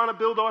that we're trying to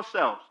build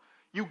ourselves.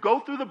 You go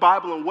through the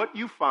Bible and what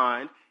you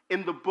find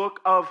in the book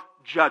of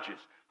Judges.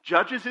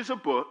 Judges is a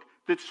book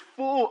that's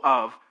full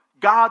of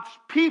God's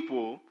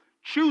people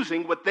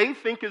choosing what they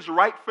think is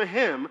right for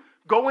him,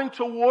 going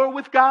to war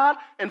with God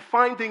and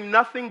finding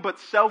nothing but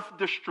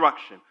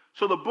self-destruction.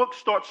 So the book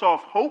starts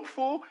off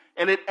hopeful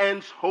and it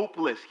ends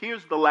hopeless.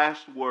 Here's the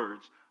last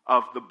words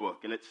of the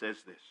book, and it says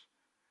this.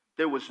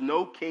 There was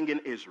no king in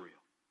Israel,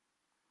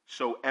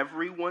 so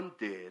everyone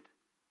did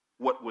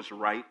what was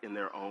right in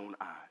their own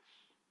eyes.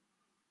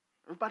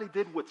 Everybody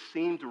did what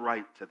seemed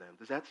right to them.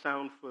 Does that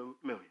sound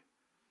familiar?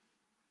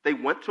 They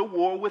went to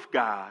war with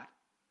God,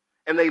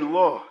 and they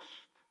lost.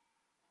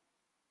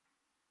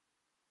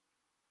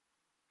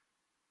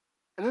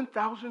 And then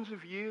thousands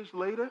of years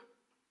later,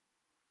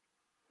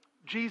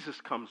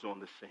 Jesus comes on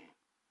the scene.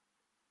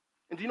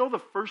 And do you know the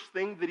first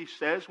thing that he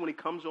says when he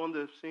comes on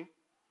the scene?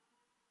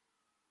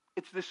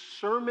 It's this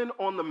Sermon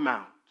on the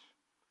Mount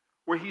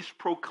where he's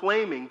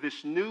proclaiming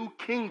this new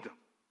kingdom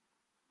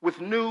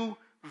with new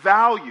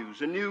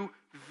values, a new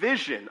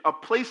vision, a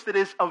place that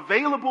is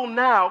available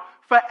now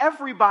for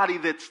everybody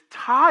that's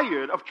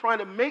tired of trying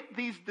to make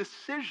these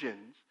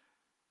decisions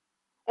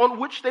on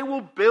which they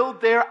will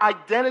build their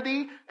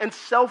identity and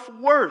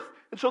self-worth.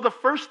 And so the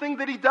first thing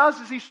that he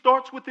does is he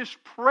starts with this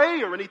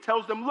prayer and he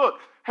tells them, look,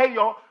 hey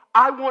y'all,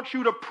 I want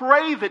you to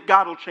pray that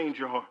God will change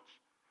your hearts.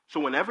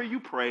 So whenever you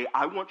pray,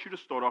 I want you to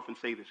start off and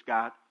say this,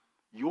 God,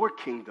 your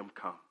kingdom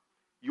come,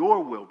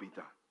 your will be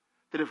done.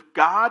 That if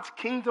God's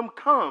kingdom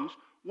comes,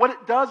 what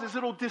it does is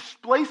it'll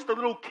displace the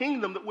little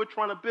kingdom that we're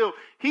trying to build.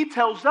 He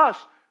tells us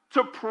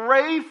to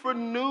pray for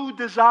new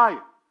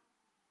desire.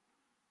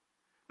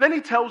 Then he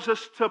tells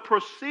us to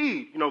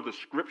proceed. You know, the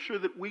scripture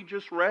that we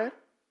just read,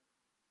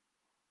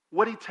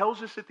 what he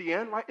tells us at the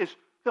end, right, is,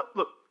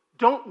 look,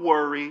 don't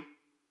worry.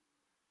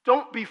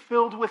 Don't be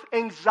filled with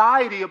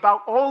anxiety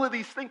about all of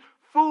these things.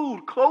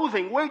 Food,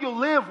 clothing, where you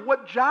live,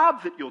 what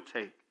jobs that you'll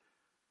take.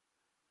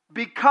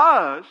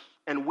 Because,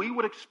 and we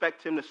would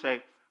expect him to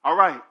say, all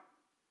right,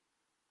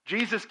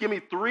 Jesus, give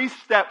me 3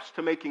 steps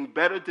to making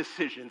better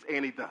decisions,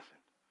 and he doesn't.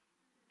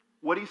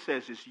 What he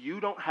says is you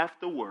don't have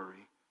to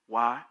worry.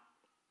 Why?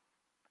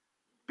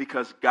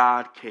 Because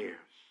God cares.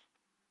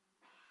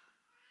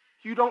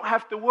 You don't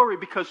have to worry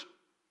because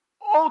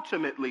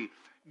ultimately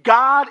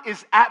God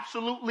is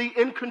absolutely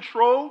in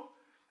control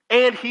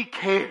and he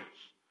cares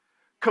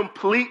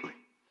completely.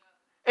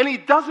 And he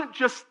doesn't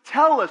just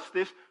tell us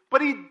this,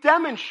 but he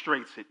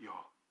demonstrates it, y'all.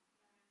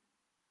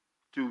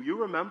 Do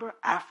you remember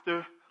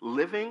after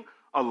living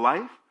a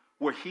life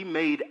where he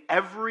made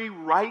every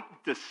right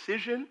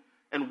decision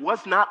and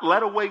was not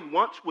led away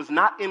once, was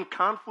not in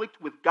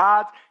conflict with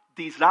God's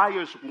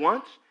desires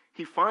once,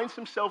 he finds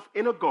himself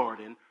in a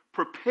garden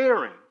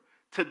preparing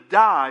to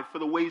die for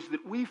the ways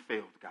that we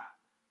failed God.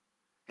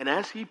 And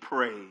as he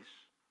prays,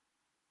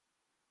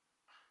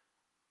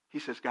 he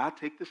says, God,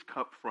 take this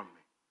cup from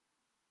me.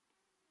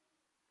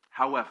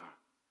 However,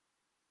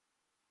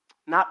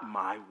 not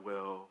my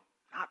will,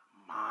 not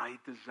my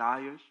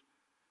desires,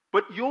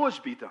 but yours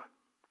be done.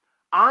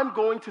 I'm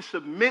going to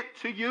submit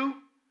to you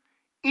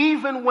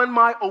even when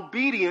my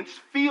obedience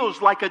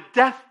feels like a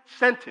death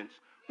sentence,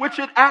 which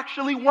it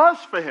actually was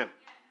for him.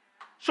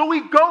 So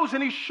he goes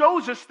and he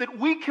shows us that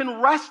we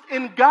can rest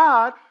in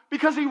God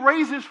because he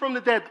raises from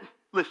the dead.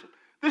 Listen,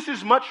 this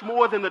is much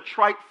more than the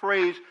trite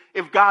phrase,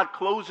 if God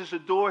closes a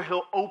door,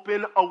 he'll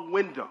open a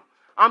window.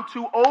 I'm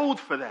too old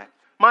for that.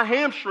 My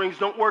hamstrings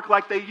don't work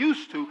like they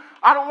used to.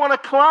 I don't want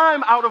to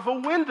climb out of a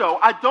window.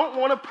 I don't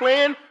want a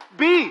plan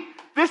B.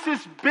 This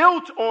is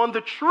built on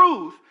the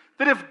truth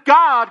that if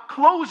God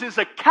closes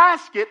a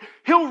casket,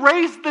 he'll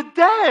raise the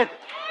dead.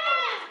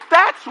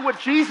 That's what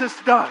Jesus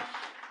does.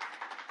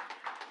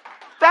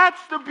 That's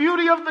the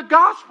beauty of the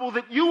gospel,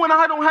 that you and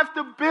I don't have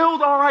to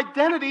build our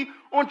identity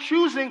on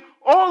choosing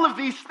all of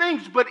these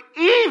things. But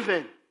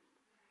even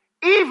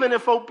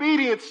if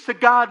obedience to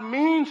God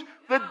means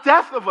the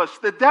death of us,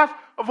 the death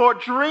of our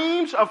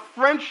dreams, of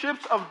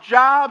friendships, of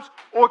jobs,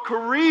 or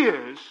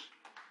careers,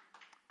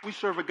 we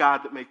serve a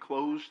God that may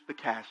close the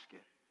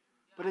casket.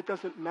 But it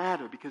doesn't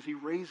matter because he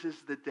raises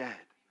the dead.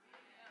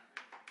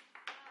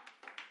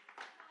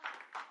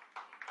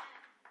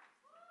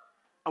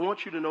 I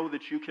want you to know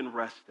that you can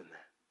rest in that.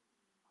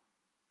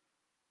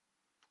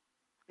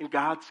 In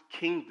God's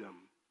kingdom,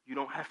 you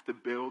don't have to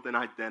build an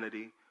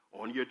identity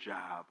on your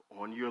job,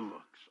 on your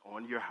looks,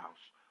 on your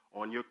house,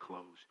 on your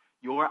clothes.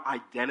 Your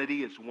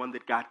identity as one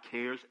that God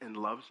cares and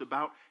loves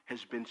about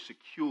has been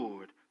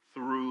secured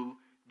through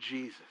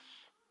Jesus.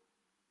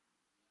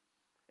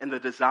 And the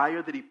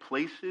desire that he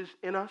places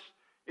in us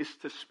is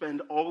to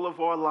spend all of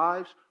our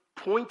lives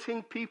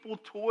pointing people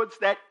towards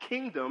that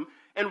kingdom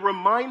and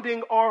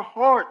reminding our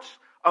hearts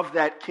of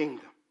that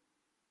kingdom.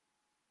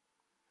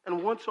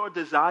 And once our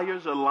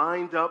desires are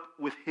lined up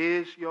with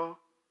his, y'all,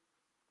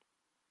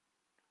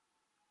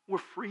 we're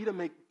free to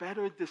make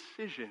better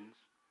decisions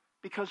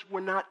because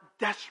we're not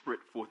desperate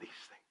for these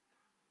things.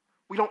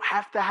 We don't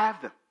have to have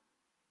them.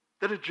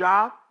 That a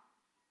job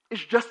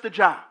is just a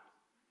job.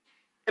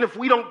 And if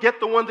we don't get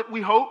the one that we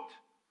hoped,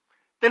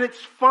 then it's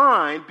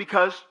fine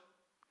because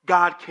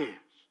God cares.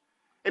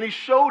 And he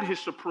showed his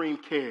supreme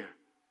care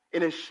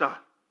in his son.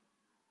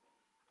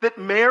 That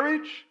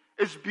marriage,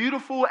 as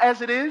beautiful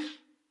as it is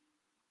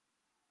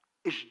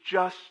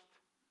just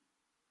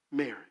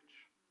marriage.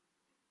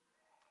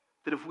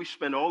 That if we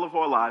spend all of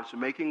our lives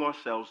making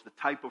ourselves the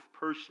type of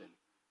person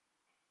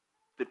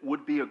that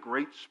would be a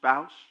great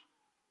spouse,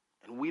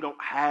 and we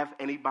don't have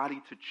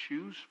anybody to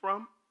choose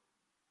from,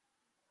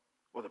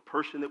 or the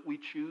person that we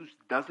choose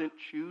doesn't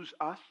choose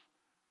us,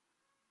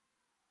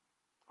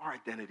 our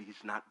identity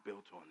is not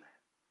built on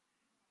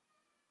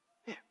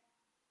that. Yeah,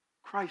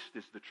 Christ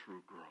is the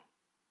true groom.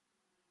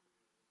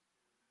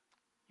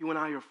 You and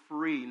I are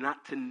free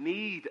not to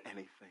need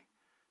anything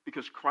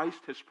because Christ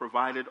has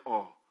provided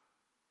all.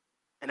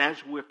 And as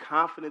we're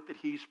confident that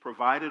he's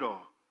provided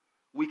all,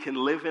 we can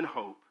live in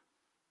hope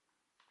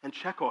and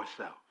check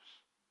ourselves.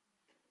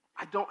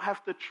 I don't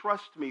have to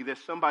trust me.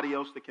 There's somebody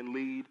else that can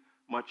lead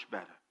much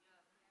better.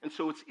 And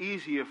so it's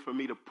easier for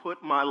me to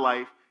put my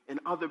life in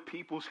other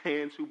people's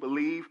hands who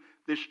believe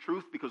this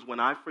truth, because when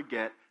I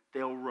forget,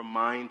 they'll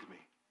remind me.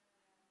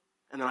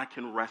 And then I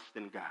can rest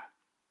in God.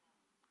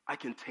 I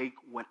can take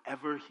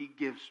whatever he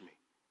gives me.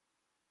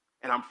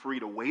 And I'm free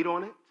to wait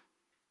on it,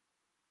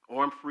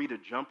 or I'm free to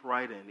jump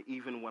right in,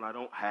 even when I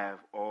don't have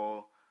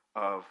all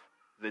of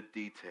the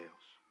details.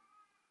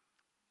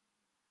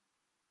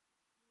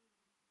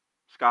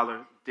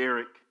 Scholar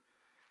Derek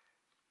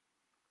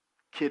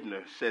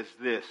Kidner says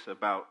this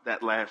about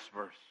that last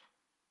verse.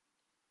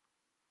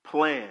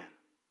 Plan,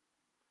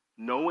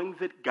 knowing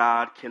that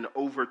God can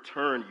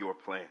overturn your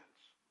plans.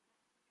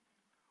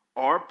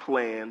 Our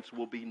plans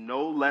will be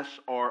no less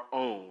our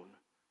own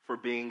for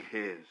being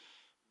his.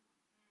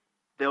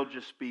 They'll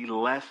just be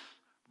less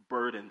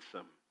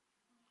burdensome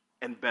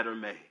and better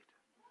made.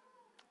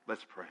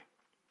 Let's pray.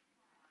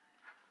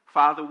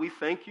 Father, we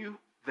thank you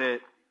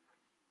that,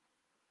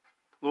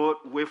 Lord,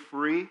 we're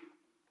free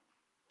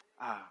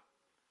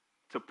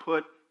to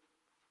put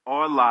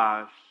our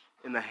lives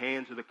in the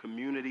hands of the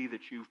community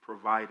that you've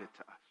provided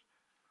to us.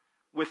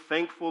 We're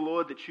thankful,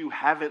 Lord, that you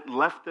haven't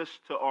left us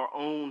to our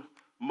own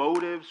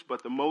motives,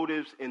 but the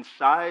motives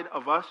inside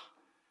of us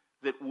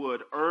that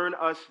would earn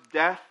us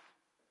death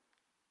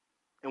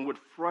and would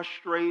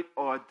frustrate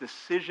our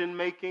decision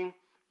making,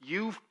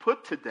 you've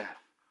put to death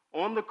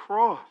on the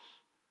cross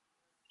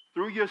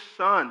through your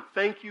Son.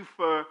 Thank you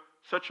for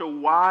such a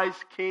wise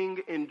King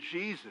in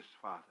Jesus,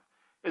 Father.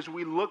 As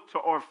we look to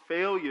our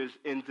failures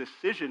in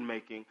decision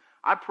making,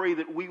 I pray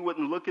that we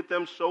wouldn't look at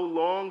them so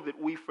long that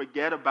we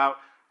forget about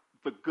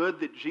the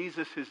good that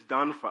Jesus has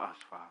done for us,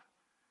 Father.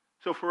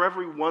 So for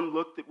every one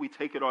look that we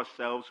take at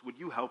ourselves, would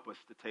you help us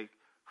to take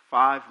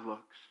 5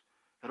 looks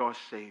at our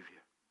Savior,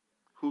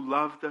 who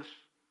loved us,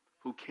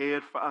 who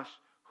cared for us,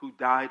 who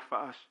died for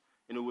us,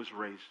 and who was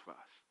raised for us.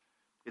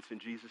 It's in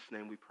Jesus'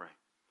 name we pray.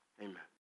 Amen.